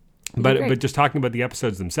did. But just talking about the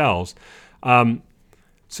episodes themselves, I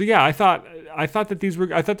thought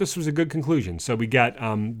that this was a good conclusion. So we get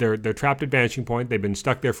they're trapped at Vanishing Point. They've been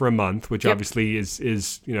stuck there for a month, which obviously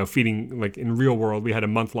is feeding, like in real world we had a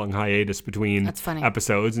month-long hiatus between That's funny.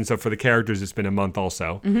 episodes, and so for the characters it's been a month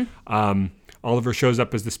also. Oliver shows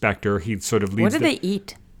up as the Spectre. He sort of leads. What do they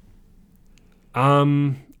eat?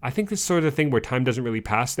 I think this is sort of the thing where time doesn't really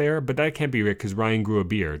pass there, but that can't be right because Ryan grew a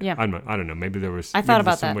beard. Yeah. I don't know. Maybe there was. I thought maybe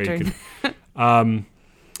there's about some that way you during.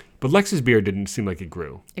 But Lex's beard didn't seem like it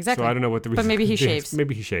grew. Exactly. So I don't know what the reason. But maybe he is. shaves.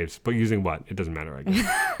 Maybe he shaves. But using what? It doesn't matter, I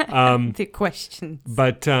guess. The questions.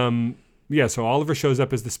 But so Oliver shows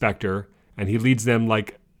up as the Spectre, and he leads them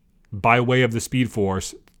like by way of the Speed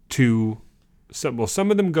Force to. Some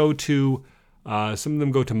of them go to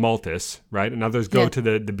Maltus, right, and others go to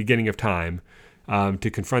the beginning of time. To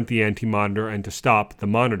confront the Anti-Monitor and to stop the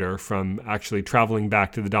Monitor from actually traveling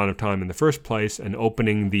back to the dawn of time in the first place and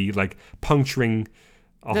opening puncturing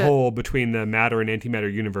a hole between the matter and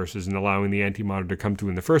antimatter universes and allowing the Anti-Monitor to come through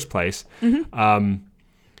in the first place. And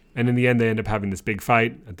in the end, they end up having this big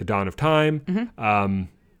fight at the dawn of time.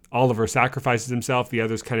 Oliver sacrifices himself. The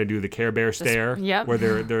others kind of do the Care Bear stare, where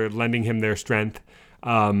they're lending him their strength.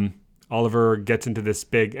 Oliver gets into this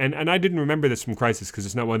big, and I didn't remember this from Crisis because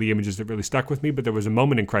it's not one of the images that really stuck with me, but there was a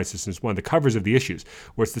moment in Crisis, and it's one of the covers of the issues,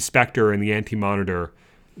 where it's the Spectre and the Anti-Monitor,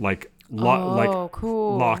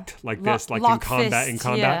 cool. locked like this, like lock in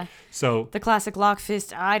combat. yeah. So The classic lock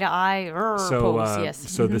fist, eye to eye pose,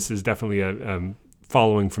 yes. So this is definitely a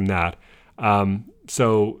following from that.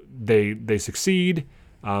 So they succeed.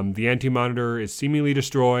 The Anti-Monitor is seemingly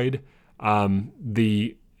destroyed.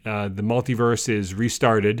 The multiverse is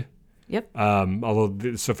restarted. Yep.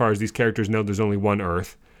 Although so far as these characters know, there's only one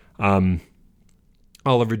Earth.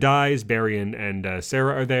 Oliver dies. Barry and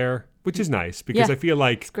Sarah are there, which is nice because I feel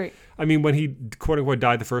like It's great. I mean, when he quote unquote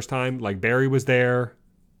died the first time, like Barry was there,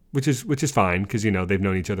 which is fine because they've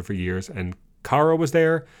known each other for years, and Kara was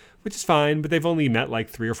there, which is fine, but they've only met like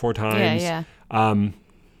 3 or 4 times. Yeah.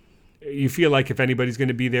 You feel like if anybody's going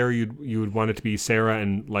to be there, you would want it to be Sarah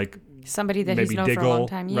and like Somebody that maybe he's known Diggle, for a long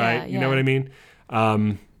time. Yeah, right? You know what I mean?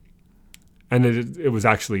 And it was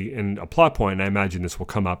actually in a plot point, and I imagine this will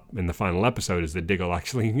come up in the final episode, is that Diggle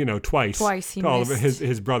actually, twice he Oliver, missed.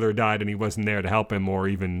 his brother died and he wasn't there to help him or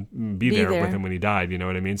even be there with him when he died, you know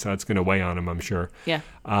what I mean? So that's going to weigh on him, I'm sure. Yeah.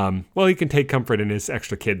 Well, he can take comfort in his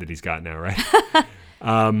extra kid that he's got now, right?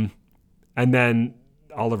 And then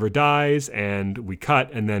Oliver dies and we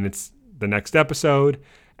cut, and then it's the next episode,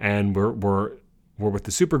 and we're with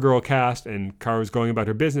the Supergirl cast, and Kara's going about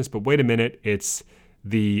her business, but wait a minute, it's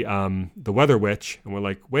the Weather Witch, and we're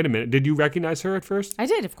like, wait a minute, did you recognize her at first? I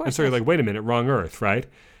did, of course. And so you're like, wait a minute, wrong Earth, right?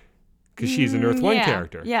 Because she's an Earth 1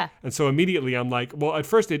 character. Yeah. And so immediately I'm like, well, at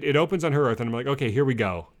first it opens on her Earth, and I'm like, okay, here we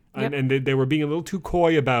go. Yep. And they were being a little too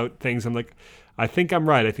coy about things. I'm like, I think I'm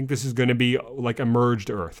right. I think this is going to be like a merged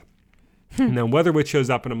Earth. And then Weather Witch shows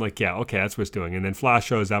up, and I'm like, yeah, okay, that's what it's doing. And then Flash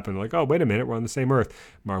shows up, and they're like, oh, wait a minute, we're on the same Earth.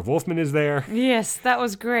 Marv Wolfman is there. Yes, that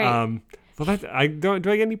was great. Well, do I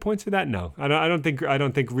get any points for that? No, I don't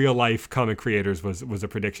think real life comic creators was a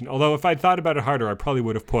prediction. Although if I'd thought about it harder, I probably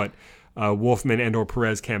would have put Wolfman and or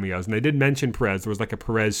Perez cameos. And they did mention Perez. There was like a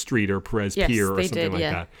Perez Street or Perez Pier or something like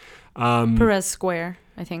that. Perez Square,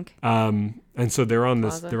 I think. And so they're on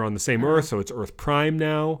the same Earth, so it's Earth Prime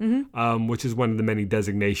now, which is one of the many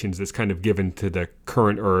designations that's kind of given to the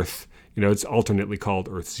current Earth. You know, it's alternately called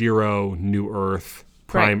Earth Zero, New Earth,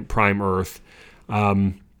 Prime Earth.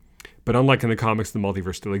 But unlike in the comics, the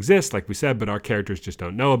multiverse still exists, like we said, but our characters just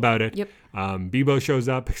don't know about it. Yep. Bebo shows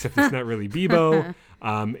up, except it's not really Bebo.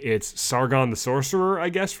 It's Sargon the Sorcerer, I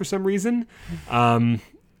guess, for some reason.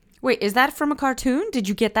 Wait, is that from a cartoon? Did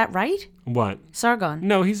you get that right? What? Sargon.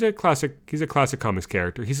 No, he's a classic comics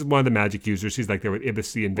character. He's one of the magic users. He's like there with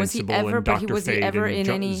Ibis the Invincible and Dr. Fate and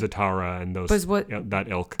Zatara and those that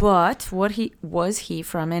ilk. But was he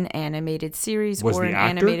from an animated series or an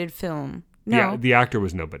animated film? No. Yeah, the actor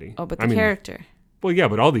was nobody. Oh, but the character. Well, yeah,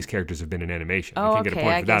 but all these characters have been in animation. Oh, I can't get a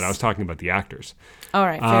point for that. I was talking about the actors. All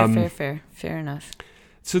right, fair enough.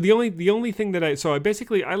 So the only thing that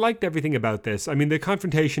I liked everything about this. I mean, the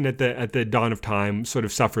confrontation at the dawn of time sort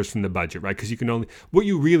of suffers from the budget, right? Because what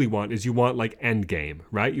you really want is like Endgame,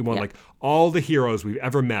 right? You want like all the heroes we've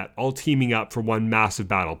ever met all teaming up for one massive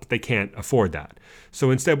battle, but they can't afford that. So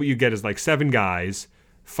instead, what you get is like 7 guys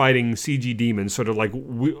fighting CG demons, sort of like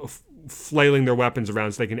flailing their weapons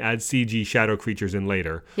around so they can add CG shadow creatures in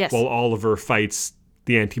later. Yes. While Oliver fights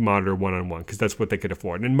the Anti-Monitor one-on-one, because that's what they could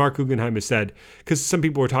afford. And Mark Guggenheim has said, because some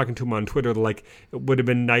people were talking to him on Twitter, like it would have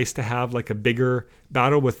been nice to have like a bigger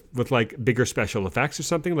battle with like bigger special effects or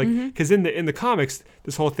something. Like because in the comics,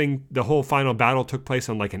 this whole thing, the whole final battle took place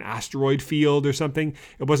on like an asteroid field or something.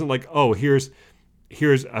 It wasn't like, oh, here's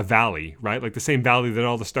a valley, right? Like the same valley that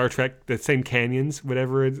all the Star Trek, the same canyons,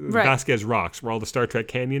 whatever, Vasquez Rocks, where all the Star Trek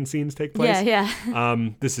canyon scenes take place. Yeah.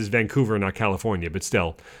 This is Vancouver, not California, but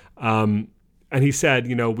still. And he said,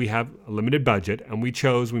 we have a limited budget, and we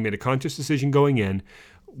made a conscious decision going in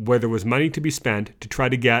where there was money to be spent to try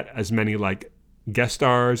to get as many like guest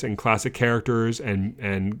stars and classic characters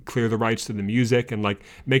and clear the rights to the music and like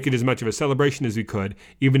make it as much of a celebration as we could,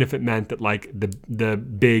 even if it meant that like the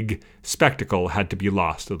big spectacle had to be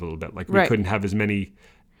lost a little bit. Like we couldn't have as many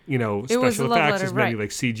special effects, as many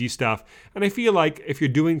like CG stuff. And I feel like if you're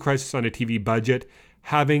doing Crisis on a TV budget,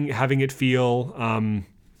 having it feel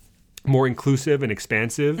more inclusive and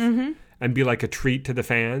expansive and be like a treat to the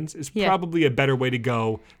fans is probably a better way to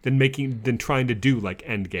go than trying to do like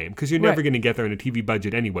Endgame, because you're never going to get there in a TV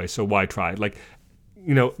budget anyway, so why try? Like,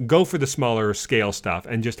 go for the smaller scale stuff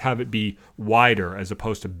and just have it be wider as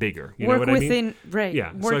opposed to bigger. You know what I mean? Right.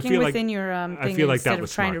 Yeah. Working within your thing I feel like instead that was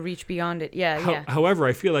of trying smart. to reach beyond it. Yeah. However,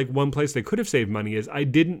 I feel like one place they could have saved money is I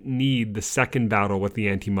didn't need the second battle with the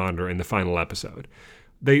Anti-Monitor in the final episode.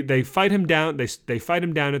 They fight him down. They fight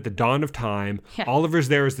him down at the dawn of time. Yeah. Oliver's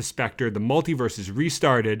there as the Spectre. The multiverse is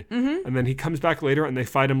restarted, and then he comes back later, and they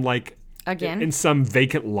fight him like again in some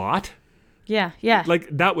vacant lot. Yeah. Like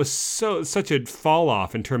that was such a fall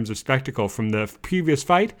off in terms of spectacle from the previous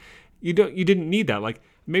fight. You didn't need that. Like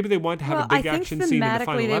maybe they want to have a big action scene in the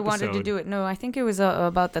final episode. They wanted to do it. No, I think it was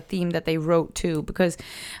about the theme that they wrote too, because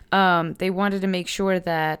they wanted to make sure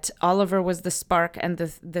that Oliver was the spark and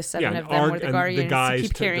the 7 of them were the Guardians to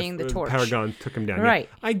keep carrying the torch. Paragon took him down. Right.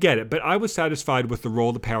 Yeah. I get it, but I was satisfied with the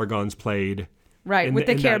role the Paragons played. Right, with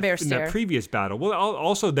the Care Bear stare. In that previous battle. Well,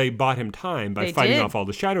 also they bought him time by fighting off all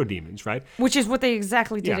the shadow demons, right? Which is what they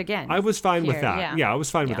exactly did again. I was fine with that. Yeah, I was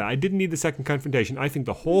fine with that. I didn't need the second confrontation. I think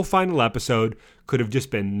the whole final episode could have just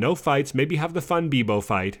been no fights, maybe have the fun Bebo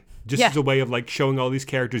fight, just as a way of like showing all these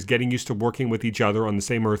characters getting used to working with each other on the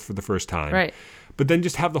same Earth for the first time. Right. But then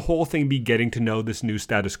just have the whole thing be getting to know this new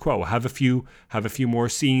status quo. Have a few more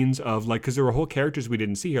scenes of like, because there were whole characters we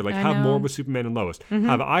didn't see here. Like have more with Superman and Lois.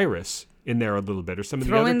 Have Iris in there a little bit, or some of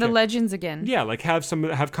the other. Throw in the legends again. Yeah, like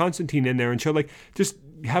have Constantine in there and show like just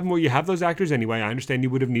have more. You have those actors anyway. I understand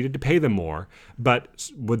you would have needed to pay them more,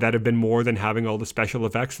 but would that have been more than having all the special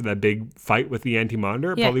effects for that big fight with the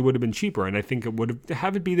Anti-Monitor? It probably would have been cheaper, and I think it would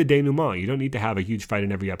have it be the denouement. You don't need to have a huge fight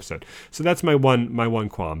in every episode. So that's my one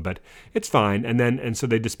qualm, but it's fine. And so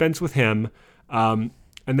they dispense with him.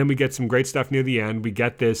 And then we get some great stuff near the end. We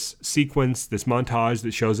get this sequence, this montage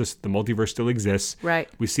that shows us the multiverse still exists. Right.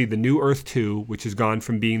 We see the new Earth 2, which has gone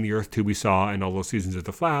from being the Earth 2 we saw in all those seasons of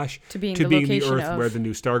The Flash to being the Earth where the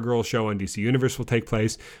new Stargirl show on DC Universe will take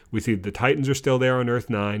place. We see the Titans are still there on Earth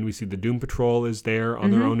 9. We see the Doom Patrol is there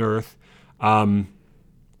on their own Earth.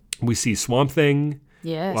 We see Swamp Thing.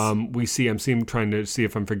 Yes. I'm trying to see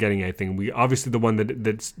if I'm forgetting anything. We obviously the one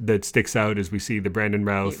that sticks out is we see the Brandon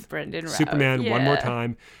Routh Superman one more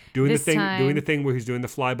time doing the thing where he's doing the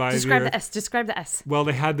flyby. Describe the S. Well,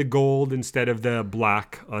 they had the gold instead of the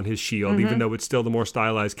black on his shield, even though it's still the more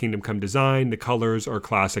stylized Kingdom Come design. The colors are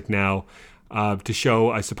classic now. To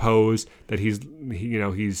show, I suppose, that he's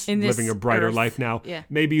living a brighter life now. Yeah.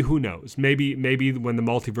 Maybe, who knows? Maybe when the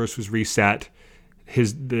multiverse was reset,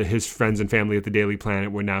 his friends and family at the Daily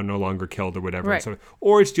Planet were now no longer killed or whatever. Right. So,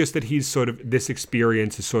 or it's just that he's sort of, this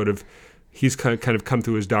experience is sort of, he's kind of come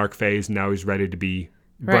through his dark phase and now he's ready to be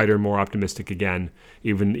brighter, more optimistic again,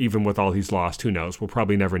 even with all he's lost. Who knows? We'll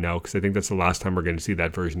probably never know, because I think that's the last time we're going to see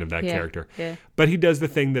that version of that character. Yeah. But he does the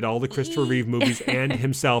thing that all the Christopher Reeve movies and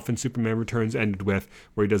himself in Superman Returns ended with,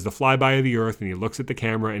 where he does the flyby of the Earth and he looks at the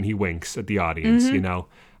camera and he winks at the audience,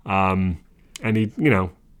 and he,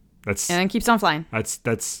 that's and then keeps on flying. That's a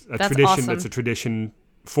That's tradition. awesome. That's a tradition.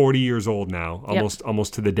 40 years old now,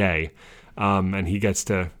 almost to the day. And he gets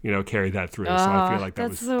to, carry that through. So I feel like that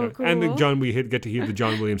was so cool. And we get to hear the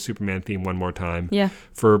John Williams Superman theme one more time. Yeah.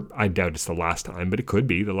 I doubt it's the last time, but it could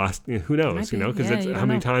be the last. Who knows? Because how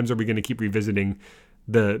many times are we going to keep revisiting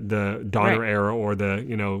the Donner era or the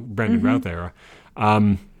Brandon Routh era? I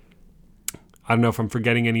don't know if I'm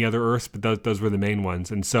forgetting any other Earths, but those were the main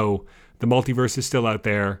ones. And so the multiverse is still out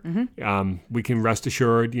there. We can rest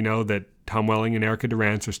assured, that Tom Welling and Erica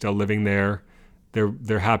Durance are still living their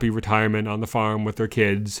happy retirement on the farm with their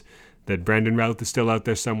kids. That Brandon Routh is still out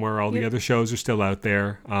there somewhere. All the other shows are still out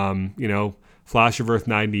there. Flash of Earth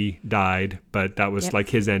 90 died, but that was like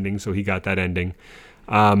his ending, so he got that ending.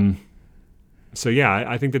 So yeah,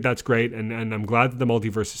 I think that's great, and I'm glad that the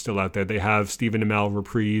multiverse is still out there. They have Stephen Amell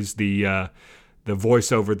reprise the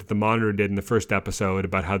voiceover that the Monitor did in the first episode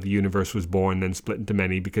about how the universe was born, then split into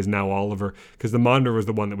many, because now because the Monitor was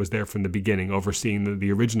the one that was there from the beginning, overseeing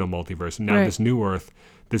the original multiverse, and now this new Earth,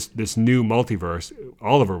 this new multiverse,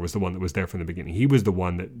 Oliver was the one that was there from the beginning. He was the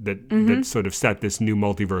one that sort of set this new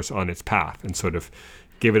multiverse on its path and sort of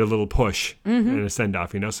gave it a little push and a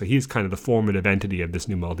send-off, So he's kind of the formative entity of this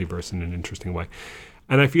new multiverse in an interesting way.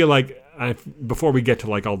 And I feel like, before we get to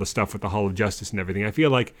like all the stuff with the Hall of Justice and everything, I feel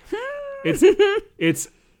like it's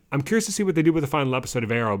I'm curious to see what they do with the final episode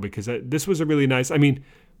of Arrow, because this was a really nice,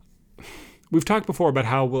 we've talked before about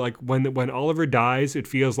how like when Oliver dies, it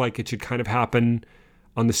feels like it should kind of happen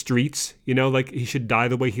on the streets, like he should die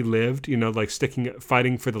the way he lived, like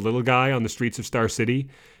fighting for the little guy on the streets of Star City.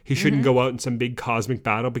 He shouldn't go out in some big cosmic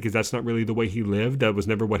battle, because that's not really the way he lived. That was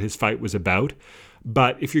never what his fight was about.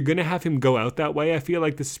 But if you're going to have him go out that way, I feel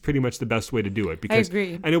like this is pretty much the best way to do it. Because, I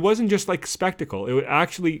agree. And it wasn't just like spectacle. It would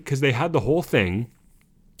actually, because they had the whole thing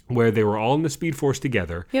where they were all in the Speed Force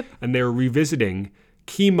together, and they were revisiting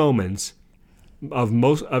key moments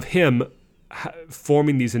of him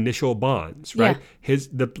forming these initial bonds, right?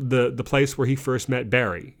 The place where he first met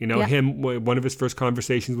Barry, him, one of his first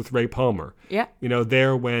conversations with Ray Palmer,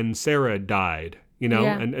 there when Sarah died,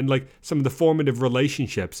 and like some of the formative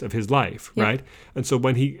relationships of his life, right? And so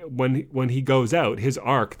when he goes out, his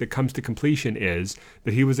arc that comes to completion is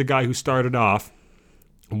that he was a guy who started off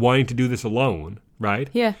wanting to do this alone, right?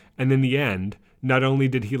 Yeah. And in the end, not only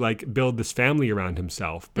did he like build this family around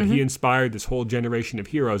himself, but he inspired this whole generation of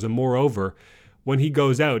heroes. And moreover, when he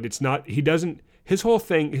goes out, his whole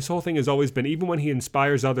thing has always been, even when he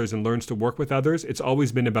inspires others and learns to work with others, it's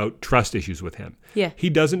always been about trust issues with him. Yeah. He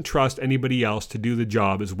doesn't trust anybody else to do the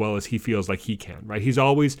job as well as he feels like he can, right? He's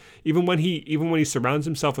always, even when he surrounds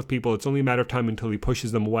himself with people, it's only a matter of time until he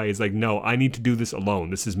pushes them away. He's like, no, I need to do this alone.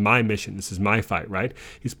 This is my mission. This is my fight, right?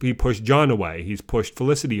 He pushed John away. He's pushed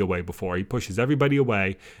Felicity away before. He pushes everybody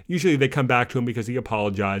away. Usually they come back to him because he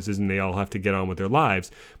apologizes and they all have to get on with their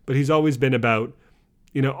lives. But he's always been about,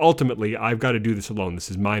 ultimately, I've got to do this alone.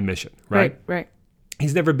 This is my mission, right? Right.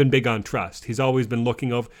 He's never been big on trust. He's always been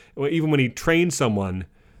looking over, even when he trains someone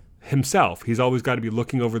himself, he's always got to be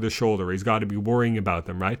looking over their shoulder. He's got to be worrying about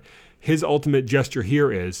them, right? His ultimate gesture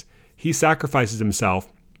here is he sacrifices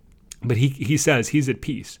himself, but he says he's at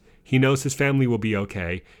peace. He knows his family will be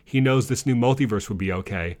okay. He knows this new multiverse will be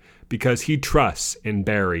okay because he trusts in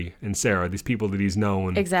Barry and Sarah, these people that he's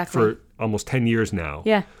known for almost 10 years now.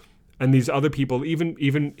 Yeah. And these other people,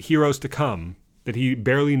 even heroes to come that he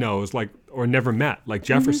barely knows, like, or never met, like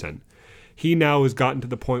Jefferson, he now has gotten to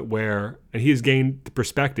the point where, and he has gained the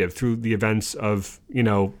perspective through the events of,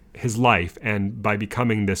 his life, and by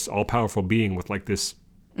becoming this all-powerful being with like this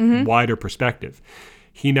wider perspective,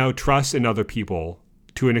 he now trusts in other people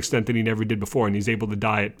to an extent that he never did before, and he's able to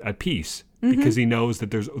die at peace because he knows that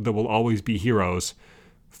there will always be heroes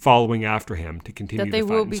following after him to continue That they the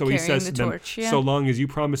fight. will And be so he carrying says the to them, torch, yeah. so long as you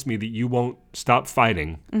promise me that you won't stop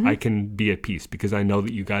fighting, I can be at peace because I know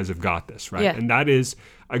that you guys have got this, right? Yeah. And that is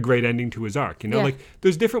a great ending to his arc. Yeah. Like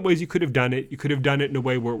there's different ways you could have done it. You could have done it in a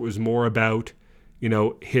way where it was more about,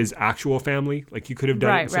 his actual family. Like you could have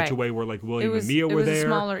done it in such a way where like William and Mia were there.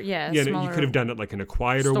 You could have done it like in a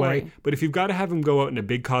quieter way. But if you've got to have him go out in a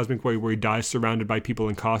big cosmic way where he dies surrounded by people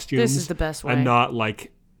in costumes, This is the best way. and not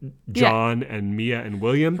like John and Mia and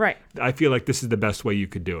William. Right. I feel like this is the best way you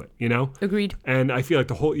could do it, Agreed. And I feel like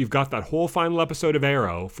you've got that whole final episode of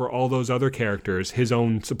Arrow for all those other characters, his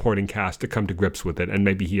own supporting cast, to come to grips with it, and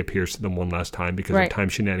maybe he appears to them one last time because of time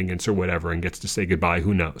shenanigans or whatever and gets to say goodbye,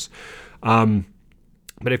 who knows.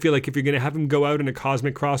 But I feel like if you're going to have him go out in a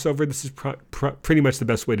cosmic crossover, this is pretty much the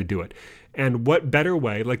best way to do it. And what better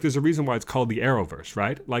way, like there's a reason why it's called the Arrowverse,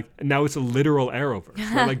 right? Like now it's a literal Arrowverse.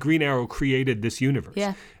 Right? Like Green Arrow created this universe.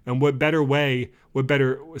 Yeah. And what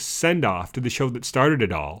better send off to the show that started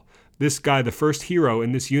it all? This guy, the first hero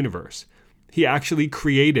in this universe, he actually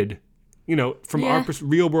created, from our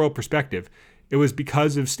real world perspective, it was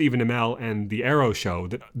because of Stephen Amell and the Arrow show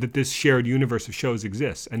that this shared universe of shows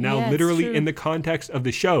exists. And now literally in the context of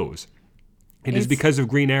the shows, it is because of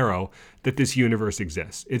Green Arrow that this universe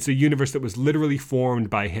exists. It's a universe that was literally formed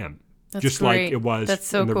by him. That's just great. like it was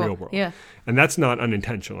so in the cool. real world. Yeah. And that's not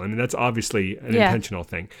unintentional. I mean, that's obviously an intentional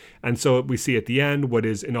thing. And so we see at the end what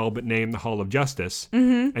is in all but name the Hall of Justice.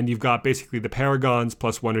 Mm-hmm. And you've got basically the Paragons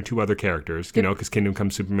plus one or two other characters, because Kingdom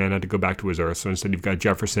Come Superman had to go back to his Earth. So instead you've got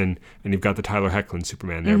Jefferson and you've got the Tyler Hoechlin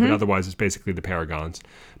Superman there. But otherwise it's basically the Paragons.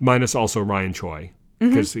 Minus also Ryan Choi,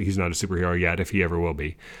 because he's not a superhero yet, if he ever will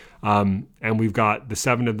be. And we've got the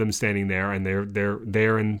 7 of them standing there, and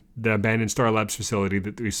they're in the abandoned Star Labs facility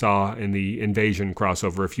that we saw in the Invasion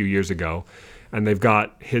crossover a few years ago. And they've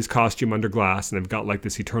got his costume under glass, and they've got like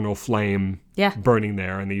this eternal flame burning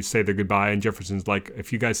there, and they say their goodbye. And Jefferson's like,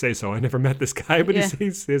 "If you guys say so." I never met this guy, but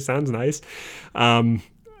he sounds nice.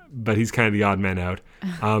 But he's kind of the odd man out.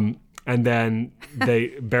 And then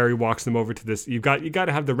Barry walks them over to this. You got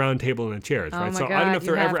to have the round table and the chairs, right? So I don't know if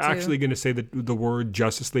they're ever actually going to say the word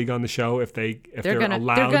Justice League on the show, if they're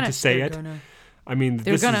allowed to say it. I mean,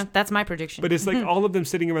 that's my prediction. But it's like all of them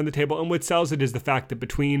sitting around the table, and what sells it is the fact that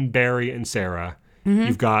between Barry and Sarah,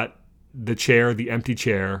 you've got the chair, the empty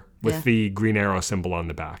chair with the Green Arrow symbol on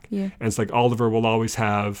the back. Yeah. And it's like Oliver will always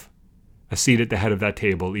have a seat at the head of that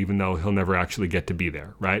table, even though he'll never actually get to be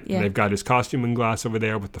there, right? Yeah. And they've got his costume and glass over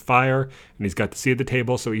there with the fire, and he's got the seat at the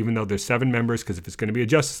table. So even though there's 7 members, because if it's going to be a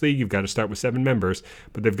Justice League, you've got to start with 7 members,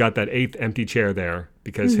 but they've got that 8th empty chair there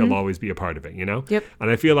because he'll always be a part of it, Yep. And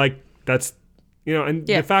I feel like that's,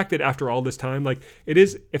 the fact that after all this time, like it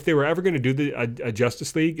is, if they were ever going to do a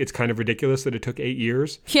Justice League, it's kind of ridiculous that it took 8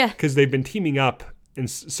 years. Yeah. Because they've been teaming up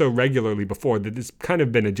so regularly before that it's kind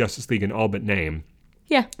of been a Justice League in all but name.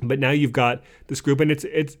 Yeah. But now you've got this group, and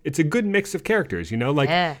it's a good mix of characters,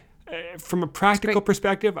 from a practical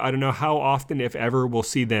perspective, I don't know how often, if ever, we'll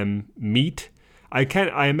see them meet.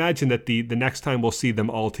 I imagine that the next time we'll see them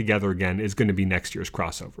all together again is going to be next year's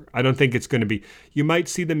crossover. I don't think it's going to be, you might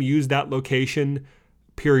see them use that location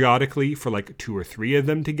periodically for like 2 or 3 of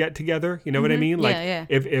them to get together. You know what I mean? Like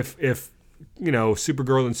if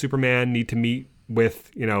Supergirl and Superman need to meet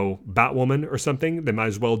with, Batwoman or something, they might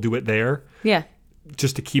as well do it there. Yeah.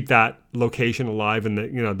 Just to keep that location alive in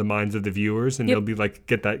the minds of the viewers, and they'll be like,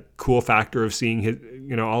 get that cool factor of seeing his,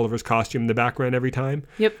 Oliver's costume in the background every time.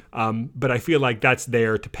 Yep. But I feel like that's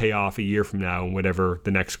there to pay off a year from now, and whatever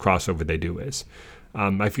the next crossover they do is.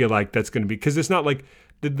 I feel like that's going to be, because it's not like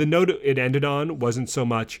the note it ended on wasn't so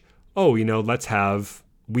much, let's have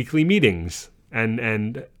weekly meetings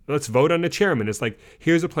and let's vote on a chairman. It's like,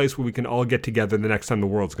 here's a place where we can all get together the next time the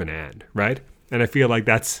world's going to end, right? And I feel like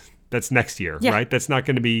that's next year, right? That's not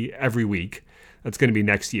going to be every week. That's going to be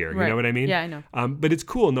next year. You know what I mean? Yeah, I know. But it's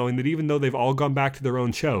cool knowing that even though they've all gone back to their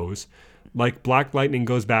own shows, like Black Lightning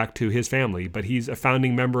goes back to his family, but he's a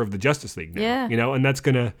founding member of the Justice League now. Yeah. And that's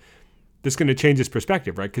going to change his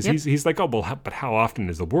perspective, right? Because he's like, but how often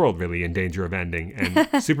is the world really in danger of ending?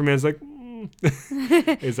 And Superman's like,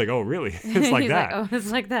 It's like, oh, really? It's like that. Like, oh,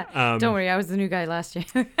 it's like that. Don't worry, I was the new guy last year.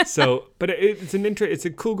 But it's a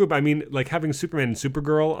cool group. I mean, like having Superman and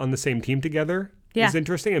Supergirl on the same team together is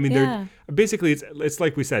interesting. I mean, they're basically it's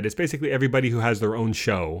like we said, it's basically everybody who has their own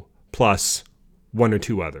show plus 1 or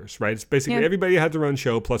 2 others, right? It's basically everybody has their own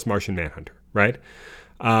show plus Martian Manhunter, right?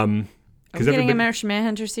 Are we getting a Martian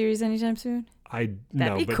Manhunter series anytime soon?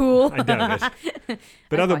 That'd be cool. I doubt it.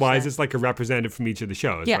 But I'd otherwise, watch that. it's like a representative from each of the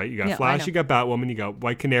shows, Yeah, right? You got yeah, I Flash, know. you got Batwoman, you got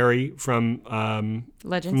White Canary from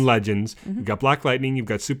Legends. Legends. You've got Black Lightning, you've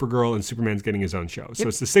got Supergirl, and Superman's getting his own show. So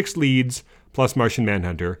it's the 6 leads plus Martian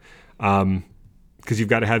Manhunter, because you've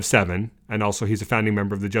got to have 7, and also he's a founding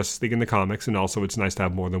member of the Justice League in the comics, and also it's nice to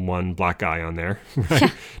have more than one black guy on there,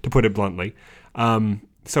 right? To put it bluntly.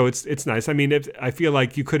 So it's nice. I mean, I feel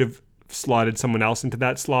like you could have slotted someone else into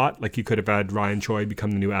that slot. Like you could have had Ryan Choi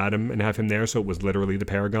become the new Adam and have him there, so it was literally the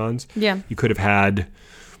Paragons. Yeah. You could have had,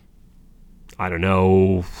 I don't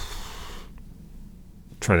know,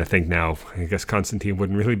 trying to think now. I guess Constantine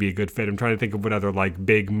wouldn't really be a good fit. I'm trying to think of what other like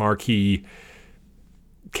big marquee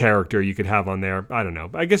character you could have on there. I don't know.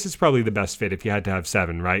 I guess it's probably the best fit if you had to have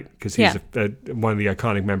 7, right? Because he's one of the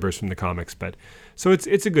iconic members from the comics. But so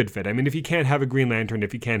it's a good fit. I mean, if you can't have a Green Lantern,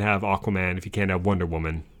 if you can't have Aquaman, if you can't have Wonder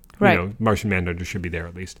Woman, right. You know, Martian Manhunter should be there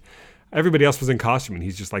at least. Everybody else was in costume, and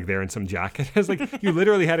he's just like there in some jacket. It's like you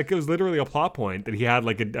literally had it was literally a plot point that he had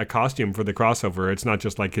like a costume for the crossover. It's not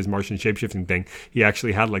just like his Martian shapeshifting thing. He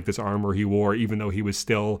actually had like this armor he wore, even though he was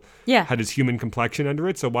still had his human complexion under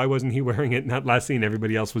it. So why wasn't he wearing it in that last scene?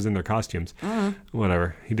 Everybody else was in their costumes.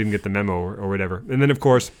 Whatever. He didn't get the memo or whatever. And then of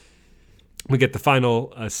course we get the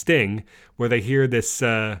final sting where they hear this.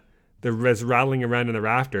 They're rattling around in the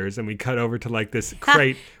rafters, and we cut over to like this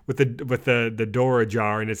crate with the door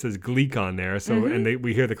ajar, and it says Gleek on there. So and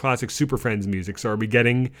we hear the classic Super Friends music. So are we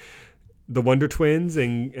getting the Wonder Twins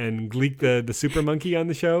and Gleek the super monkey on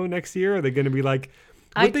the show next year? Are they going to be like?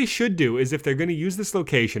 What they should do is if they're going to use this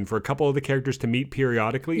location for a couple of the characters to meet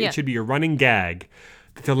periodically, it should be a running gag.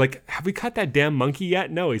 They're like, have we caught that damn monkey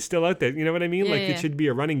yet? No, he's still out there. You know what I mean? It should be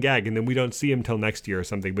a running gag, and then we don't see him till next year or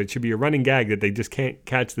something. But it should be a running gag that they just can't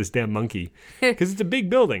catch this damn monkey because it's a big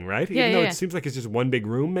building, right? Even though it seems like it's just one big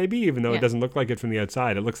room, maybe. Even though it doesn't look like it from the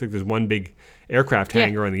outside, it looks like there's one big aircraft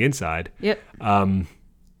hangar on the inside. Yep.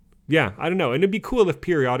 Yeah, I don't know. And it'd be cool if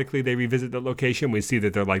periodically they revisit the location. We see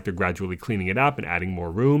that they're gradually cleaning it up and adding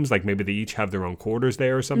more rooms. Like maybe they each have their own quarters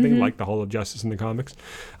there or something, like the Hall of Justice in the comics.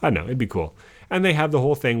 I don't know. It'd be cool. And they have the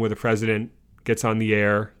whole thing where the president gets on the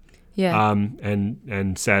air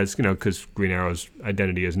and says, you know, because Green Arrow's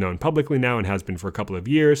identity is known publicly now and has been for a couple of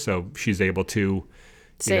years. So she's able to,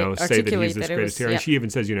 say that he's this greatest hero. She even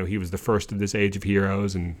says, you know, he was the first of this age of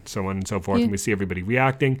heroes and so on and so forth. And we see everybody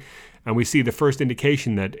reacting. And we see the first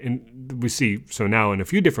indication that so now in a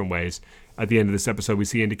few different ways at the end of this episode, we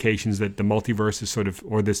see indications that the multiverse is sort of,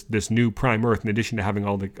 or this new Prime Earth, in addition to having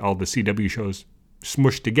all the CW shows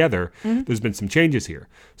smushed together, there's been some changes here.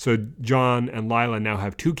 So John and Lila now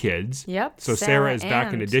have 2 kids. Yep. So Sarah is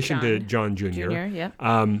back in addition to John Jr.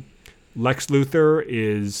 Lex Luthor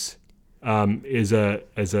is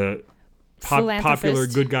a popular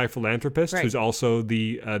good guy philanthropist who's also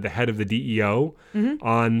the head of the DEO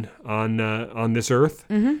on this Earth.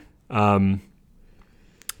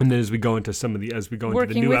 And then as we go into into the new episodes,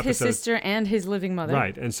 working with his sister and his living mother,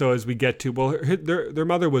 right? And so as we get to their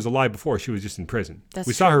mother was alive before; she was just in prison.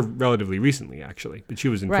 We saw her relatively recently, actually, but she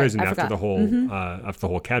was in prison after the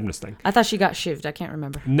whole Cadmus thing. I thought she got shivved. I can't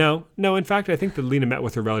remember. No. In fact, I think that Lena met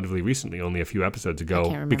with her relatively recently, only a few episodes ago, I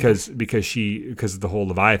can't remember. because of the whole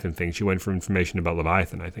Leviathan thing. She went for information about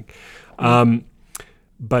Leviathan, I think.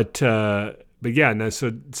 But yeah, and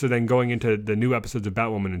so then going into the new episodes of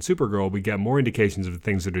Batwoman and Supergirl, we get more indications of the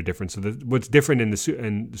things that are different. So what's different in the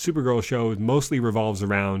Supergirl show mostly revolves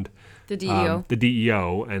around the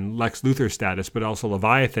DEO and Lex Luthor's status, but also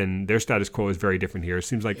Leviathan. Their status quo is very different here. It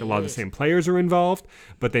seems like a lot of the same players are involved,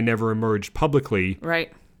 but they never emerged publicly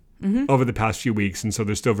over the past few weeks, and so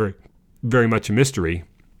there's still very, very much a mystery.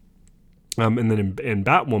 And then in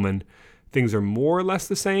Batwoman, things are more or less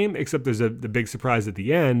the same, except there's the big surprise at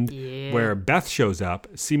the end where Beth shows up,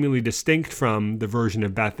 seemingly distinct from the version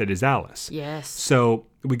of Beth that is Alice. Yes. So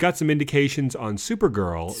we got some indications on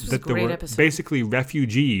Supergirl that there were basically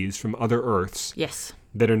refugees from other Earths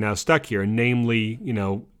that are now stuck here, namely, you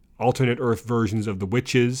know, alternate Earth versions of the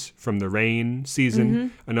witches from the Reign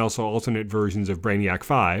season, and also alternate versions of Brainiac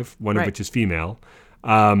 5, one of which is female.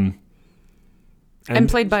 And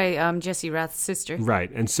played by Jesse Rath's sister.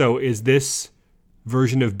 Right. And so is this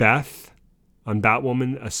version of Beth on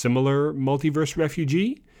Batwoman a similar multiverse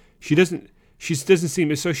refugee? She doesn't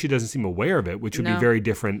seem aware of it, which would be very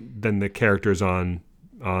different than the characters on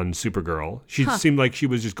Supergirl. She seemed like she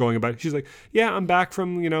was just going about, she's like, yeah, I'm back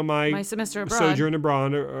from, you know, my semester abroad. Sojourn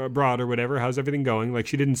abroad or whatever. How's everything going? Like,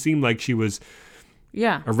 she didn't seem like she was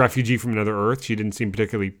a refugee from another Earth. She didn't seem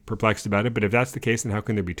particularly perplexed about it. But if that's the case, then how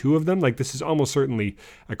can there be 2 of them? Like, this is almost certainly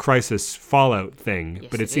a Crisis Fallout thing,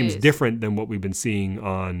 but it seems different than what we've been seeing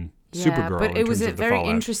on Yeah, Supergirl. but it was in terms of the very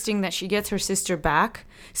fallout. interesting that she gets her sister back,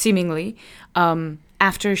 seemingly,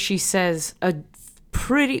 after she says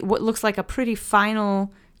what looks like a pretty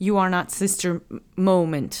final "you are not sister"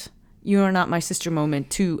 moment. You are not my sister moment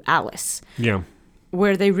to Alice. Yeah.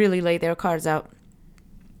 Where they really lay their cards out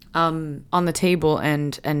on the table,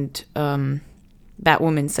 and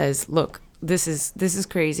Batwoman says, "Look, this is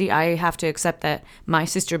crazy. I have to accept that my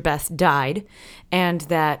sister Beth died, and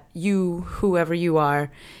that you, whoever you are,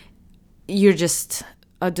 you're just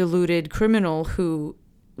a deluded criminal who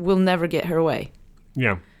will never get her way."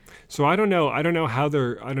 Yeah. So I don't know how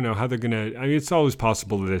they're gonna. I mean, it's always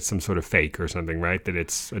possible that it's some sort of fake or something, right? That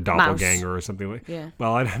it's a doppelganger or something like. Yeah.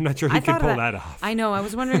 Well, I'm not sure he can pull that off. I know. I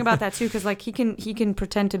was wondering about that too, because like he can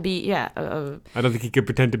pretend to be I don't think he could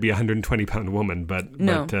pretend to be a 120-pound woman, but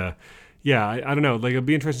No. yeah, I don't know. Like, it'll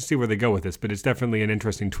be interesting to see where they go with this, but it's definitely an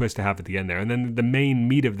interesting twist to have at the end there. And then the main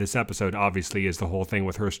meat of this episode, obviously, is the whole thing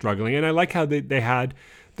with her struggling. And I like how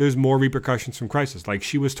there's more repercussions from Crisis. Like,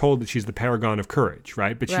 she was told that she's the paragon of courage,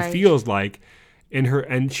 right? But she feels like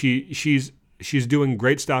she's doing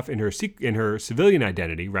great stuff in her civilian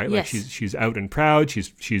identity, right? Like, she's out and proud.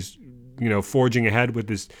 She's forging ahead with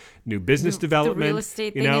this new business development. The real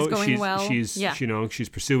estate thing is going well. She's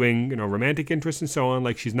pursuing, romantic interests and so on.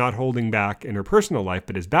 Like, she's not holding back in her personal life,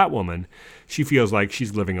 but as Batwoman, she feels like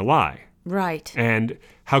she's living a lie. Right. And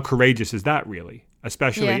how courageous is that really?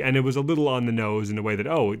 Especially, and it was a little on the nose in the way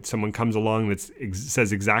that, someone comes along that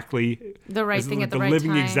says exactly the right thing at the right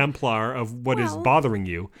living time. exemplar of what is bothering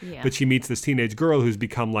you. Yeah. But she meets this teenage girl who's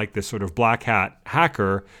become like this sort of black hat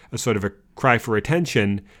hacker, a sort of a cry for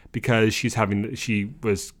attention because she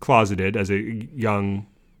was closeted as a young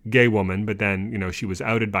gay woman, but then, she was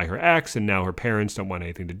outed by her ex, and now her parents don't want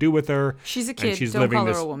anything to do with her. She's a kid. And she's Don't living call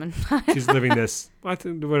her this, a woman. she's living this, what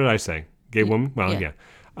did I say? Gay woman? Well,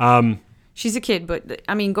 yeah. She's a kid, but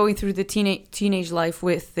I mean, going through the teenage life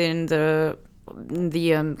within the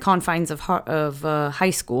confines of high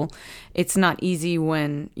school, it's not easy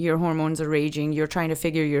when your hormones are raging. You're trying to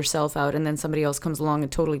figure yourself out, and then somebody else comes along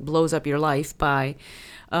and totally blows up your life by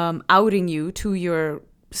outing you to your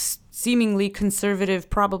seemingly conservative,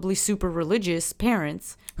 probably super religious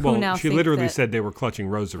parents. Well, who now she think literally that, said they were clutching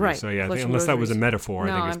rosaries. Right, So yeah, clutching unless that was a rosaries. metaphor,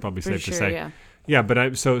 No, I think it's I'm probably pretty safe to sure, say. yeah. Yeah,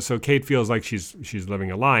 but so Kate feels like she's living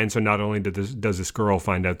a lie, and so not only does this girl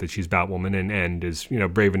find out that she's Batwoman and is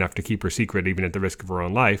brave enough to keep her secret even at the risk of her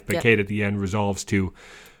own life, but Kate at the end resolves to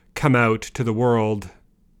come out to the world,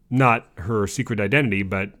 not her secret identity,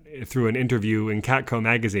 but through an interview in Catco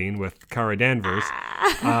magazine with Cara Danvers.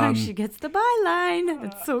 She gets the byline.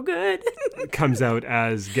 It's so good. Comes out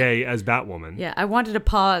as gay as Batwoman. Yeah, I wanted to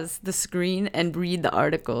pause the screen and read the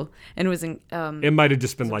article, and it was in. It might have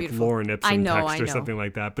just been like beautiful. Lauren Ipsum text or something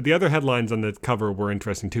like that. But the other headlines on the cover were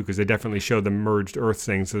interesting too, because they definitely show the merged Earth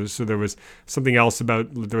thing. So there was something else there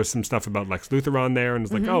was some stuff about Lex Luthor on there, and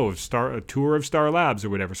it's like, a tour of Star Labs or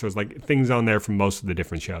whatever. So it's like things on there from most of the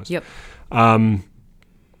different shows. Yep.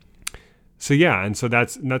 So yeah, and so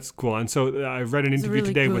that's cool. And so I read an interview really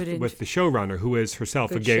today good with the showrunner, who is herself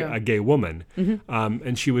a Good gay woman,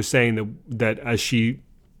 and she was saying that as she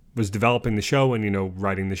was developing the show and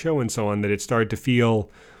writing the show and so on, that it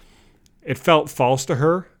felt false to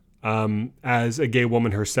her as a gay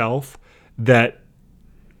woman herself, that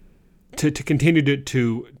to continue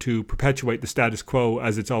to perpetuate the status quo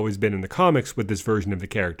as it's always been in the comics with this version of the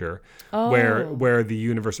character, where the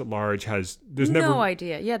universe at large there's no never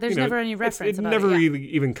idea. Yeah, there's never any reference. It never really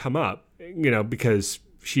even come up, because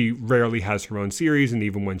she rarely has her own series, and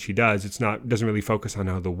even when she does, doesn't really focus on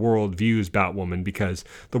how the world views Batwoman, because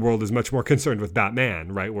the world is much more concerned with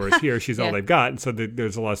Batman, right? Whereas here she's all they've got, and so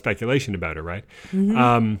there's a lot of speculation about her, right?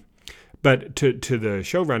 Mm-hmm. But to the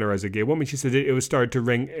showrunner as a gay woman, she said it was started to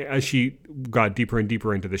ring as she got deeper and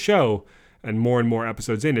deeper into the show, and more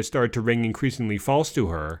episodes in, it started to ring increasingly false to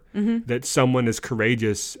her that someone as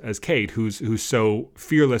courageous as Kate, who's so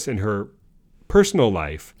fearless in her personal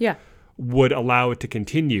life, would allow it to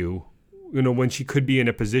continue, when she could be in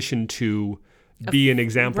a position to be an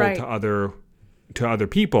example to other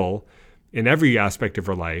people in every aspect of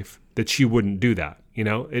her life, that she wouldn't do that.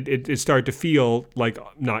 It started to feel like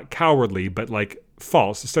not cowardly, but like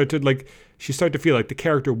false. She started to feel like the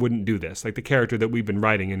character wouldn't do this. Like the character that we've been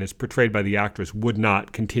writing and is portrayed by the actress would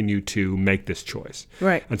not continue to make this choice.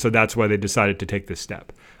 Right. And so that's why they decided to take this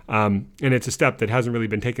step. And it's a step that hasn't really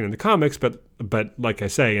been taken in the comics, but like I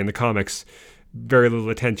say, in the comics, very little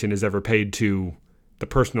attention is ever paid to the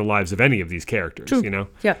personal lives of any of these characters. True.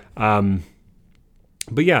 Yeah.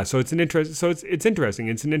 But yeah, so it's interesting.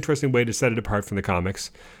 It's an interesting way to set it apart from the comics.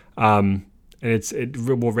 it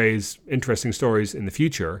will raise interesting stories in the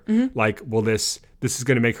future. Like, well, this is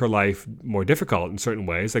going to make her life more difficult in certain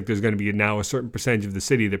ways. Like, there's going to be now a certain percentage of the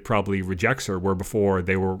city that probably rejects her, where before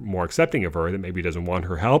they were more accepting of her, that maybe doesn't want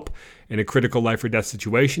her help in a critical life or death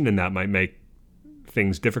situation, and that might make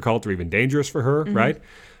things difficult or even dangerous for her, right?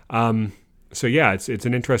 So yeah, it's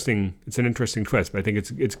an interesting twist. But I think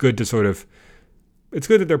it's good to sort of, it's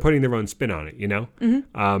good that they're putting their own spin on it, you know.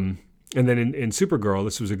 And then in Supergirl,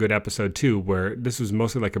 this was a good episode too, where this was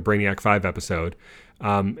mostly like a Brainiac 5 episode.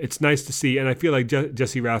 It's nice to see, and I feel like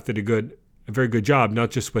Jesse Rath did a very good job,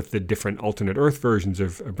 not just with the different alternate Earth versions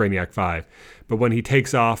of Brainiac 5, but when he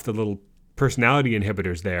takes off the little personality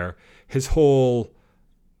inhibitors there, his whole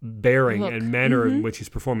bearing and manner in which he's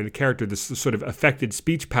performing the character, this sort of affected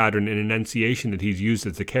speech pattern and enunciation that he's used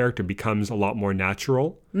as the character becomes a lot more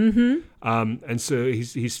natural. And so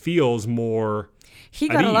he feels more. He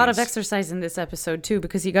got a lot of exercise in this episode too,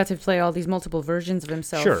 because he got to play all these multiple versions of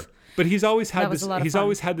himself. Sure, but he's always had this. He's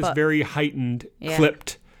always had this very heightened,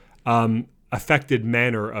 clipped, affected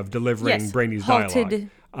manner of delivering Brainy's dialogue.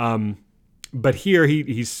 But here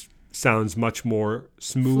he's sounds much more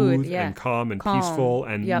smooth and calm and peaceful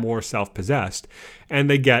and more self-possessed. And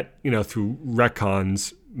they get, through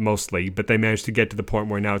retcons mostly, but they managed to get to the point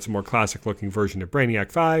where now it's a more classic-looking version of Brainiac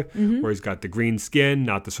 5, where he's got the green skin,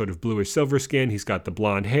 not the sort of bluish silver skin. He's got the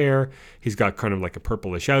blonde hair. He's got kind of like a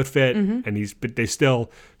purplish outfit. But they still,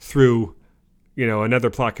 through another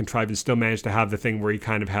plot contrivance, still managed to have the thing where he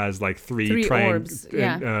kind of has like three orbs,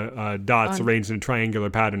 dots arranged in a triangular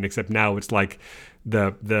pattern, except now it's like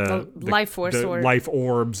the life force or life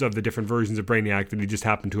orbs of the different versions of Brainiac that he just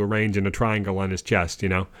happened to arrange in a triangle on his chest, He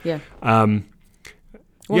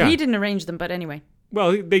didn't arrange them, but anyway.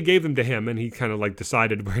 Well, they gave them to him, and he kind of like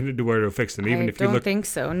decided where to fix them. Even I don't think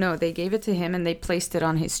so. No, they gave it to him, and they placed it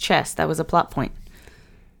on his chest. That was a plot point.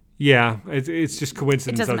 Yeah, it's just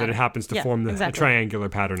coincidence though that it happens to form a triangular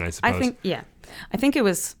pattern, I suppose. I think it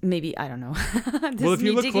was maybe, I don't know. If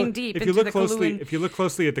you look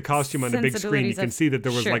closely at the costume on the big screen, you can see that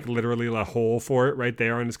there was like literally a hole for it right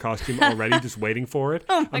there on his costume already, just waiting for it.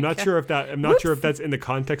 I'm not sure if that's in the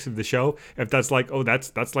context of the show. If that's like,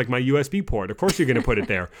 that's like my USB port. Of course you're going to put it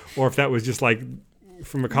there, or if that was just like,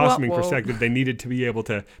 from a costuming perspective, they needed to be able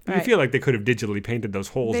to. But you feel like they could have digitally painted those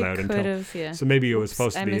holes out until. So maybe it was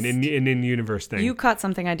supposed to be an in-universe thing. You caught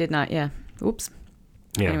something I did not. Yeah. Oops.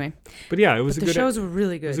 Yeah. Anyway. But yeah, it was the shows were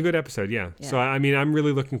really good. It was a good episode. Yeah. So I mean, I'm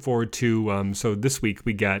really looking forward to. So this week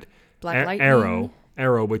we get Black Lightning.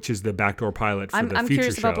 Arrow, which is the backdoor pilot for the future show. I'm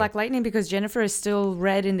curious about Black Lightning because Jennifer is still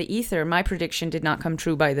red in the ether. My prediction did not come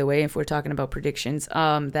true, by the way, if we're talking about predictions,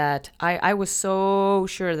 that I was so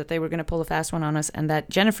sure that they were going to pull a fast one on us and that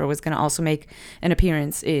Jennifer was going to also make an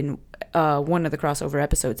appearance in one of the crossover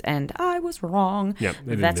episodes. And I was wrong. Yeah,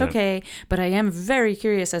 that's okay. But I am very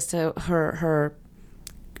curious as to her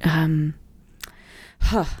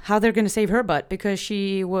how they're going to save her butt, because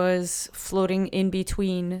she was floating in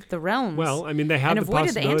between the realms. Well, I mean, they have and the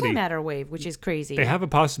avoided possibility. the antimatter wave, which is crazy. They have a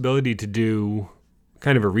possibility to do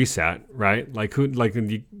kind of a reset, right? Like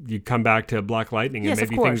you come back to Black Lightning and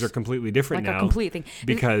maybe things are completely different now. Like a complete thing.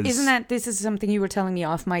 Because this is something you were telling me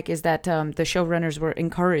off mic, is that the showrunners were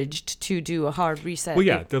encouraged to do a hard reset. Well,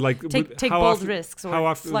 yeah, they're like take bold risks or how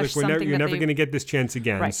often, flush something you're never going to get this chance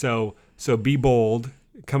again. Right. So be bold.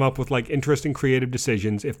 Come up with like interesting creative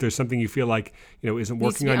decisions. If there's something you feel like isn't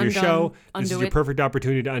working on your show, this is your perfect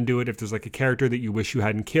opportunity to undo it. If there's like a character that you wish you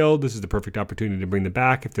hadn't killed, this is the perfect opportunity to bring them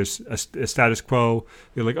back. If there's a status quo,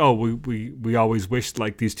 you're like, oh, we always wished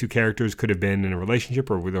like these two characters could have been in a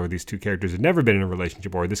relationship, or these two characters had never been in a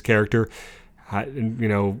relationship, or this character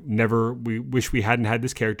we wish we hadn't had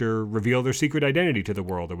this character reveal their secret identity to the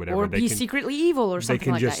world or whatever. Or be secretly evil or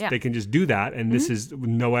something like that. Yeah. They can just do that, and this is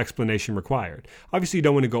no explanation required. Obviously, you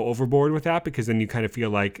don't want to go overboard with that, because then you kind of feel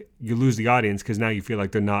like you lose the audience, because now you feel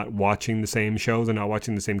like they're not watching the same show, they're not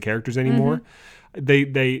watching the same characters anymore.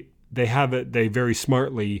 They very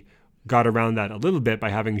smartly got around that a little bit by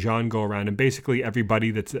having Jean go around, and basically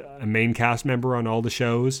everybody that's a main cast member on all the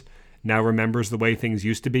shows now remembers the way things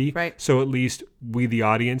used to be. Right. So at least we, the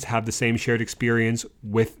audience, have the same shared experience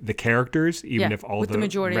with the characters, even if all the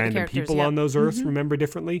random people on those Earths remember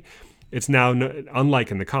differently. It's now, unlike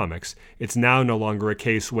in the comics, it's now no longer a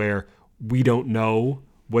case where we don't know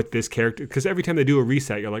what this character, because every time they do a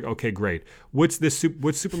reset, you're like, okay, great. What's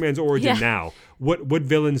Superman's origin now? What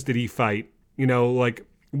villains did he fight?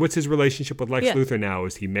 What's his relationship with Lex Luthor now?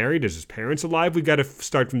 Is he married? Is his parents alive? We've got to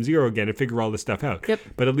start from zero again and figure all this stuff out. Yep.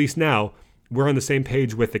 But at least now we're on the same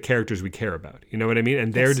page with the characters we care about. You know what I mean?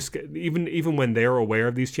 And they're just, even when they're aware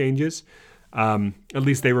of these changes, at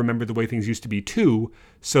least they remember the way things used to be too,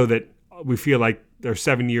 so that we feel like their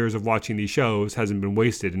 7 years of watching these shows hasn't been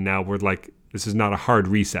wasted, and now we're like, this is not a hard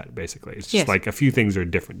reset. Basically, it's just like a few things are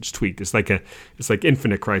different, just tweaked. It's like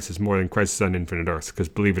Infinite Crisis more than Crisis on Infinite Earths, because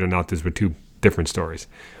believe it or not, these were two different stories.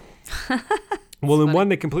 Well, in one,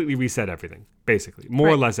 they completely reset everything, basically, more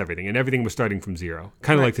or less everything, and everything was starting from zero,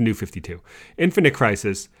 kind of like the New 52. Infinite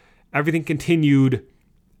Crisis, everything continued,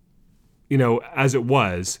 as it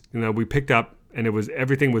was. We picked up, and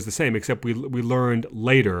everything was the same, except we learned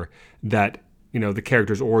later that the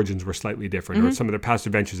characters' origins were slightly different, or some of their past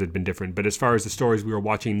adventures had been different. But as far as the stories we were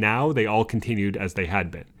watching now, they all continued as they had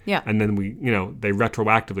been. Yeah. And then they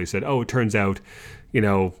retroactively said, oh, it turns out,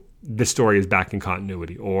 this story is back in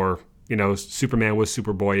continuity, or Superman was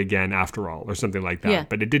Superboy again after all, or something like that. Yeah.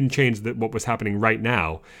 But it didn't change what was happening right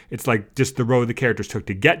now. It's like just the road the characters took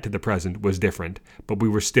to get to the present was different, but we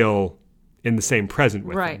were still in the same present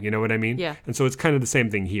with them. You know what I mean? Yeah. And so it's kind of the same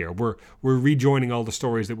thing here. We're rejoining all the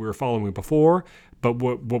stories that we were following before, but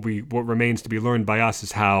what remains to be learned by us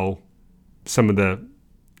is how some of the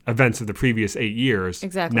events of the previous 8 years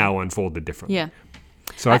now unfolded differently. Yeah.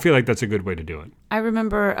 So I feel like that's a good way to do it. I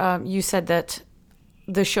remember you said that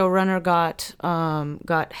the showrunner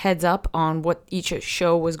got heads up on what each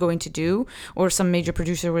show was going to do, or some major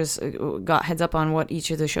producer got heads up on what each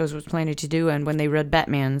of the shows was planning to do. And when they read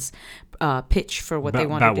Batman's pitch for what they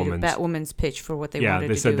wanted to do, Batwoman's pitch for what they wanted to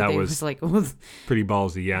do, they said that was like pretty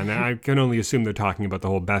ballsy. Yeah, and I can only assume they're talking about the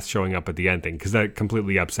whole Beth showing up at the end thing, because that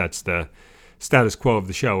completely upsets the status quo of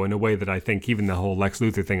the show in a way that I think even the whole Lex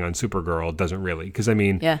Luthor thing on Supergirl doesn't really. Because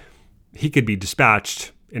he could be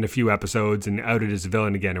dispatched in a few episodes and outed as a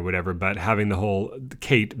villain again or whatever, but having the whole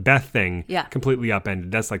Kate-Beth thing completely upended,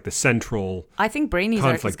 that's like the central I think Brainy's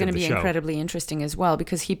arc is going to be incredibly interesting as well,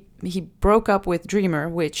 because he broke up with Dreamer,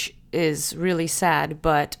 which is really sad,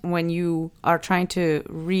 but when you are trying to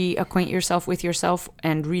reacquaint yourself with yourself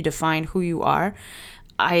and redefine who you are,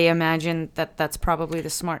 I imagine that's probably the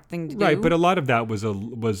smart thing to do. Right, but a lot of that was a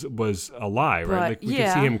lie, right? Like we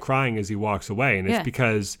can see him crying as he walks away, and it's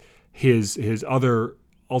because his other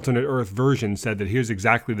alternate Earth version said that here's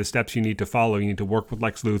exactly the steps you need to follow. You need to work with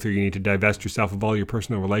Lex Luthor. You need to divest yourself of all your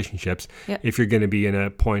personal relationships if you're going to be in a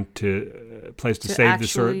place to save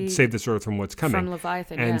this Earth from what's coming. From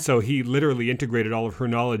Leviathan, and so he literally integrated all of her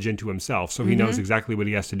knowledge into himself. So he knows exactly what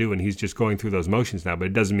he has to do, and he's just going through those motions now. But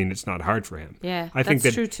it doesn't mean it's not hard for him. Yeah, I think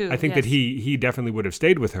that's true too. I think that he definitely would have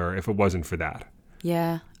stayed with her if it wasn't for that.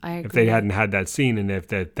 Yeah, I agree. If they hadn't had that scene, and if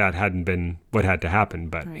that hadn't been what had to happen.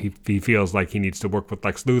 But he feels like he needs to work with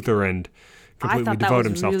Lex Luthor and completely devote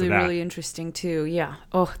himself to that. I thought that was really interesting too. Yeah.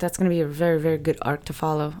 Oh, that's going to be a very, very good arc to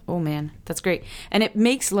follow. Oh man, that's great. And it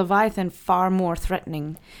makes Leviathan far more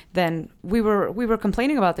threatening than we were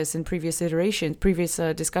complaining about this in previous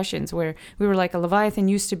discussions, where we were like, a Leviathan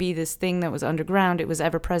used to be this thing that was underground. It was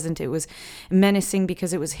ever present. It was menacing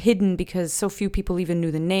because it was hidden, because so few people even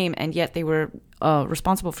knew the name, and yet they were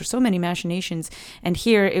responsible for so many machinations. And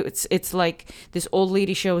here it's like this old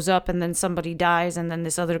lady shows up, and then somebody dies, and then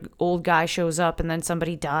this other old guy shows up, and then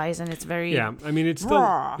somebody dies, and it's very I mean, it's still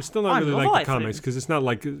not really like the comics, because it's not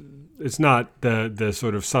the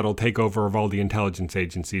sort of subtle takeover of all the intelligence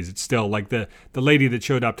agencies. It's still like the lady that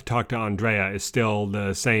showed up to talk to Andrea is still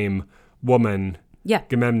the same woman,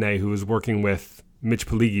 Gamemne, who was working with Mitch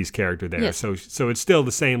Pileggi's character there. Yes. So it's still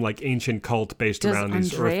the same like ancient cult based around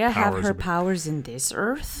these Earth powers. Does Andrea have her powers in this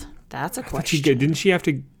Earth? That's a question. Didn't she have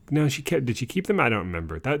to? No, she kept. Did she keep them? I don't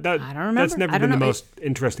remember. I don't remember. That's never been the most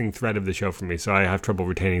interesting thread of the show for me. So I have trouble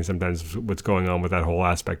retaining sometimes what's going on with that whole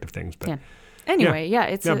aspect of things. But anyway,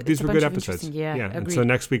 these were good episodes. And so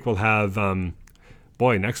next week we'll have.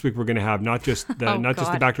 Next week we're going to have not just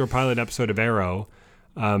the backdoor pilot episode of Arrow,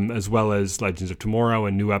 as well as Legends of Tomorrow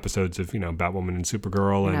and new episodes of Batwoman and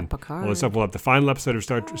Supergirl and all this stuff. We'll have the final episode of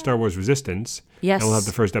Star Wars Resistance. Yes. And we'll have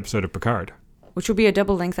the first episode of Picard. Which will be a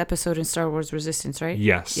double-length episode in Star Wars Resistance, right?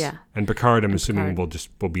 Yes. Yeah. And Picard, I'm assuming, will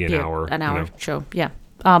be an hour. An hour show. Yeah.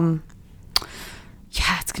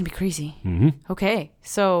 It's gonna be crazy. Mm-hmm. Okay,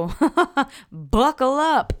 so buckle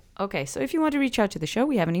up. Okay, so if you want to reach out to the show,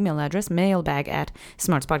 we have an email address,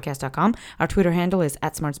 mailbag@smartspodcast.com. Our Twitter handle is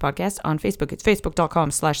 @smartspodcast. On Facebook, it's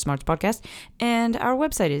facebook.com/smartspodcast. And our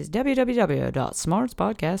website is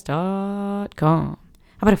www.smartspodcast.com. How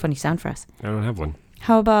about a funny sound for us? I don't have one.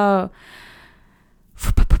 How about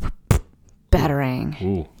batarang?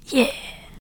 Ooh. Yeah.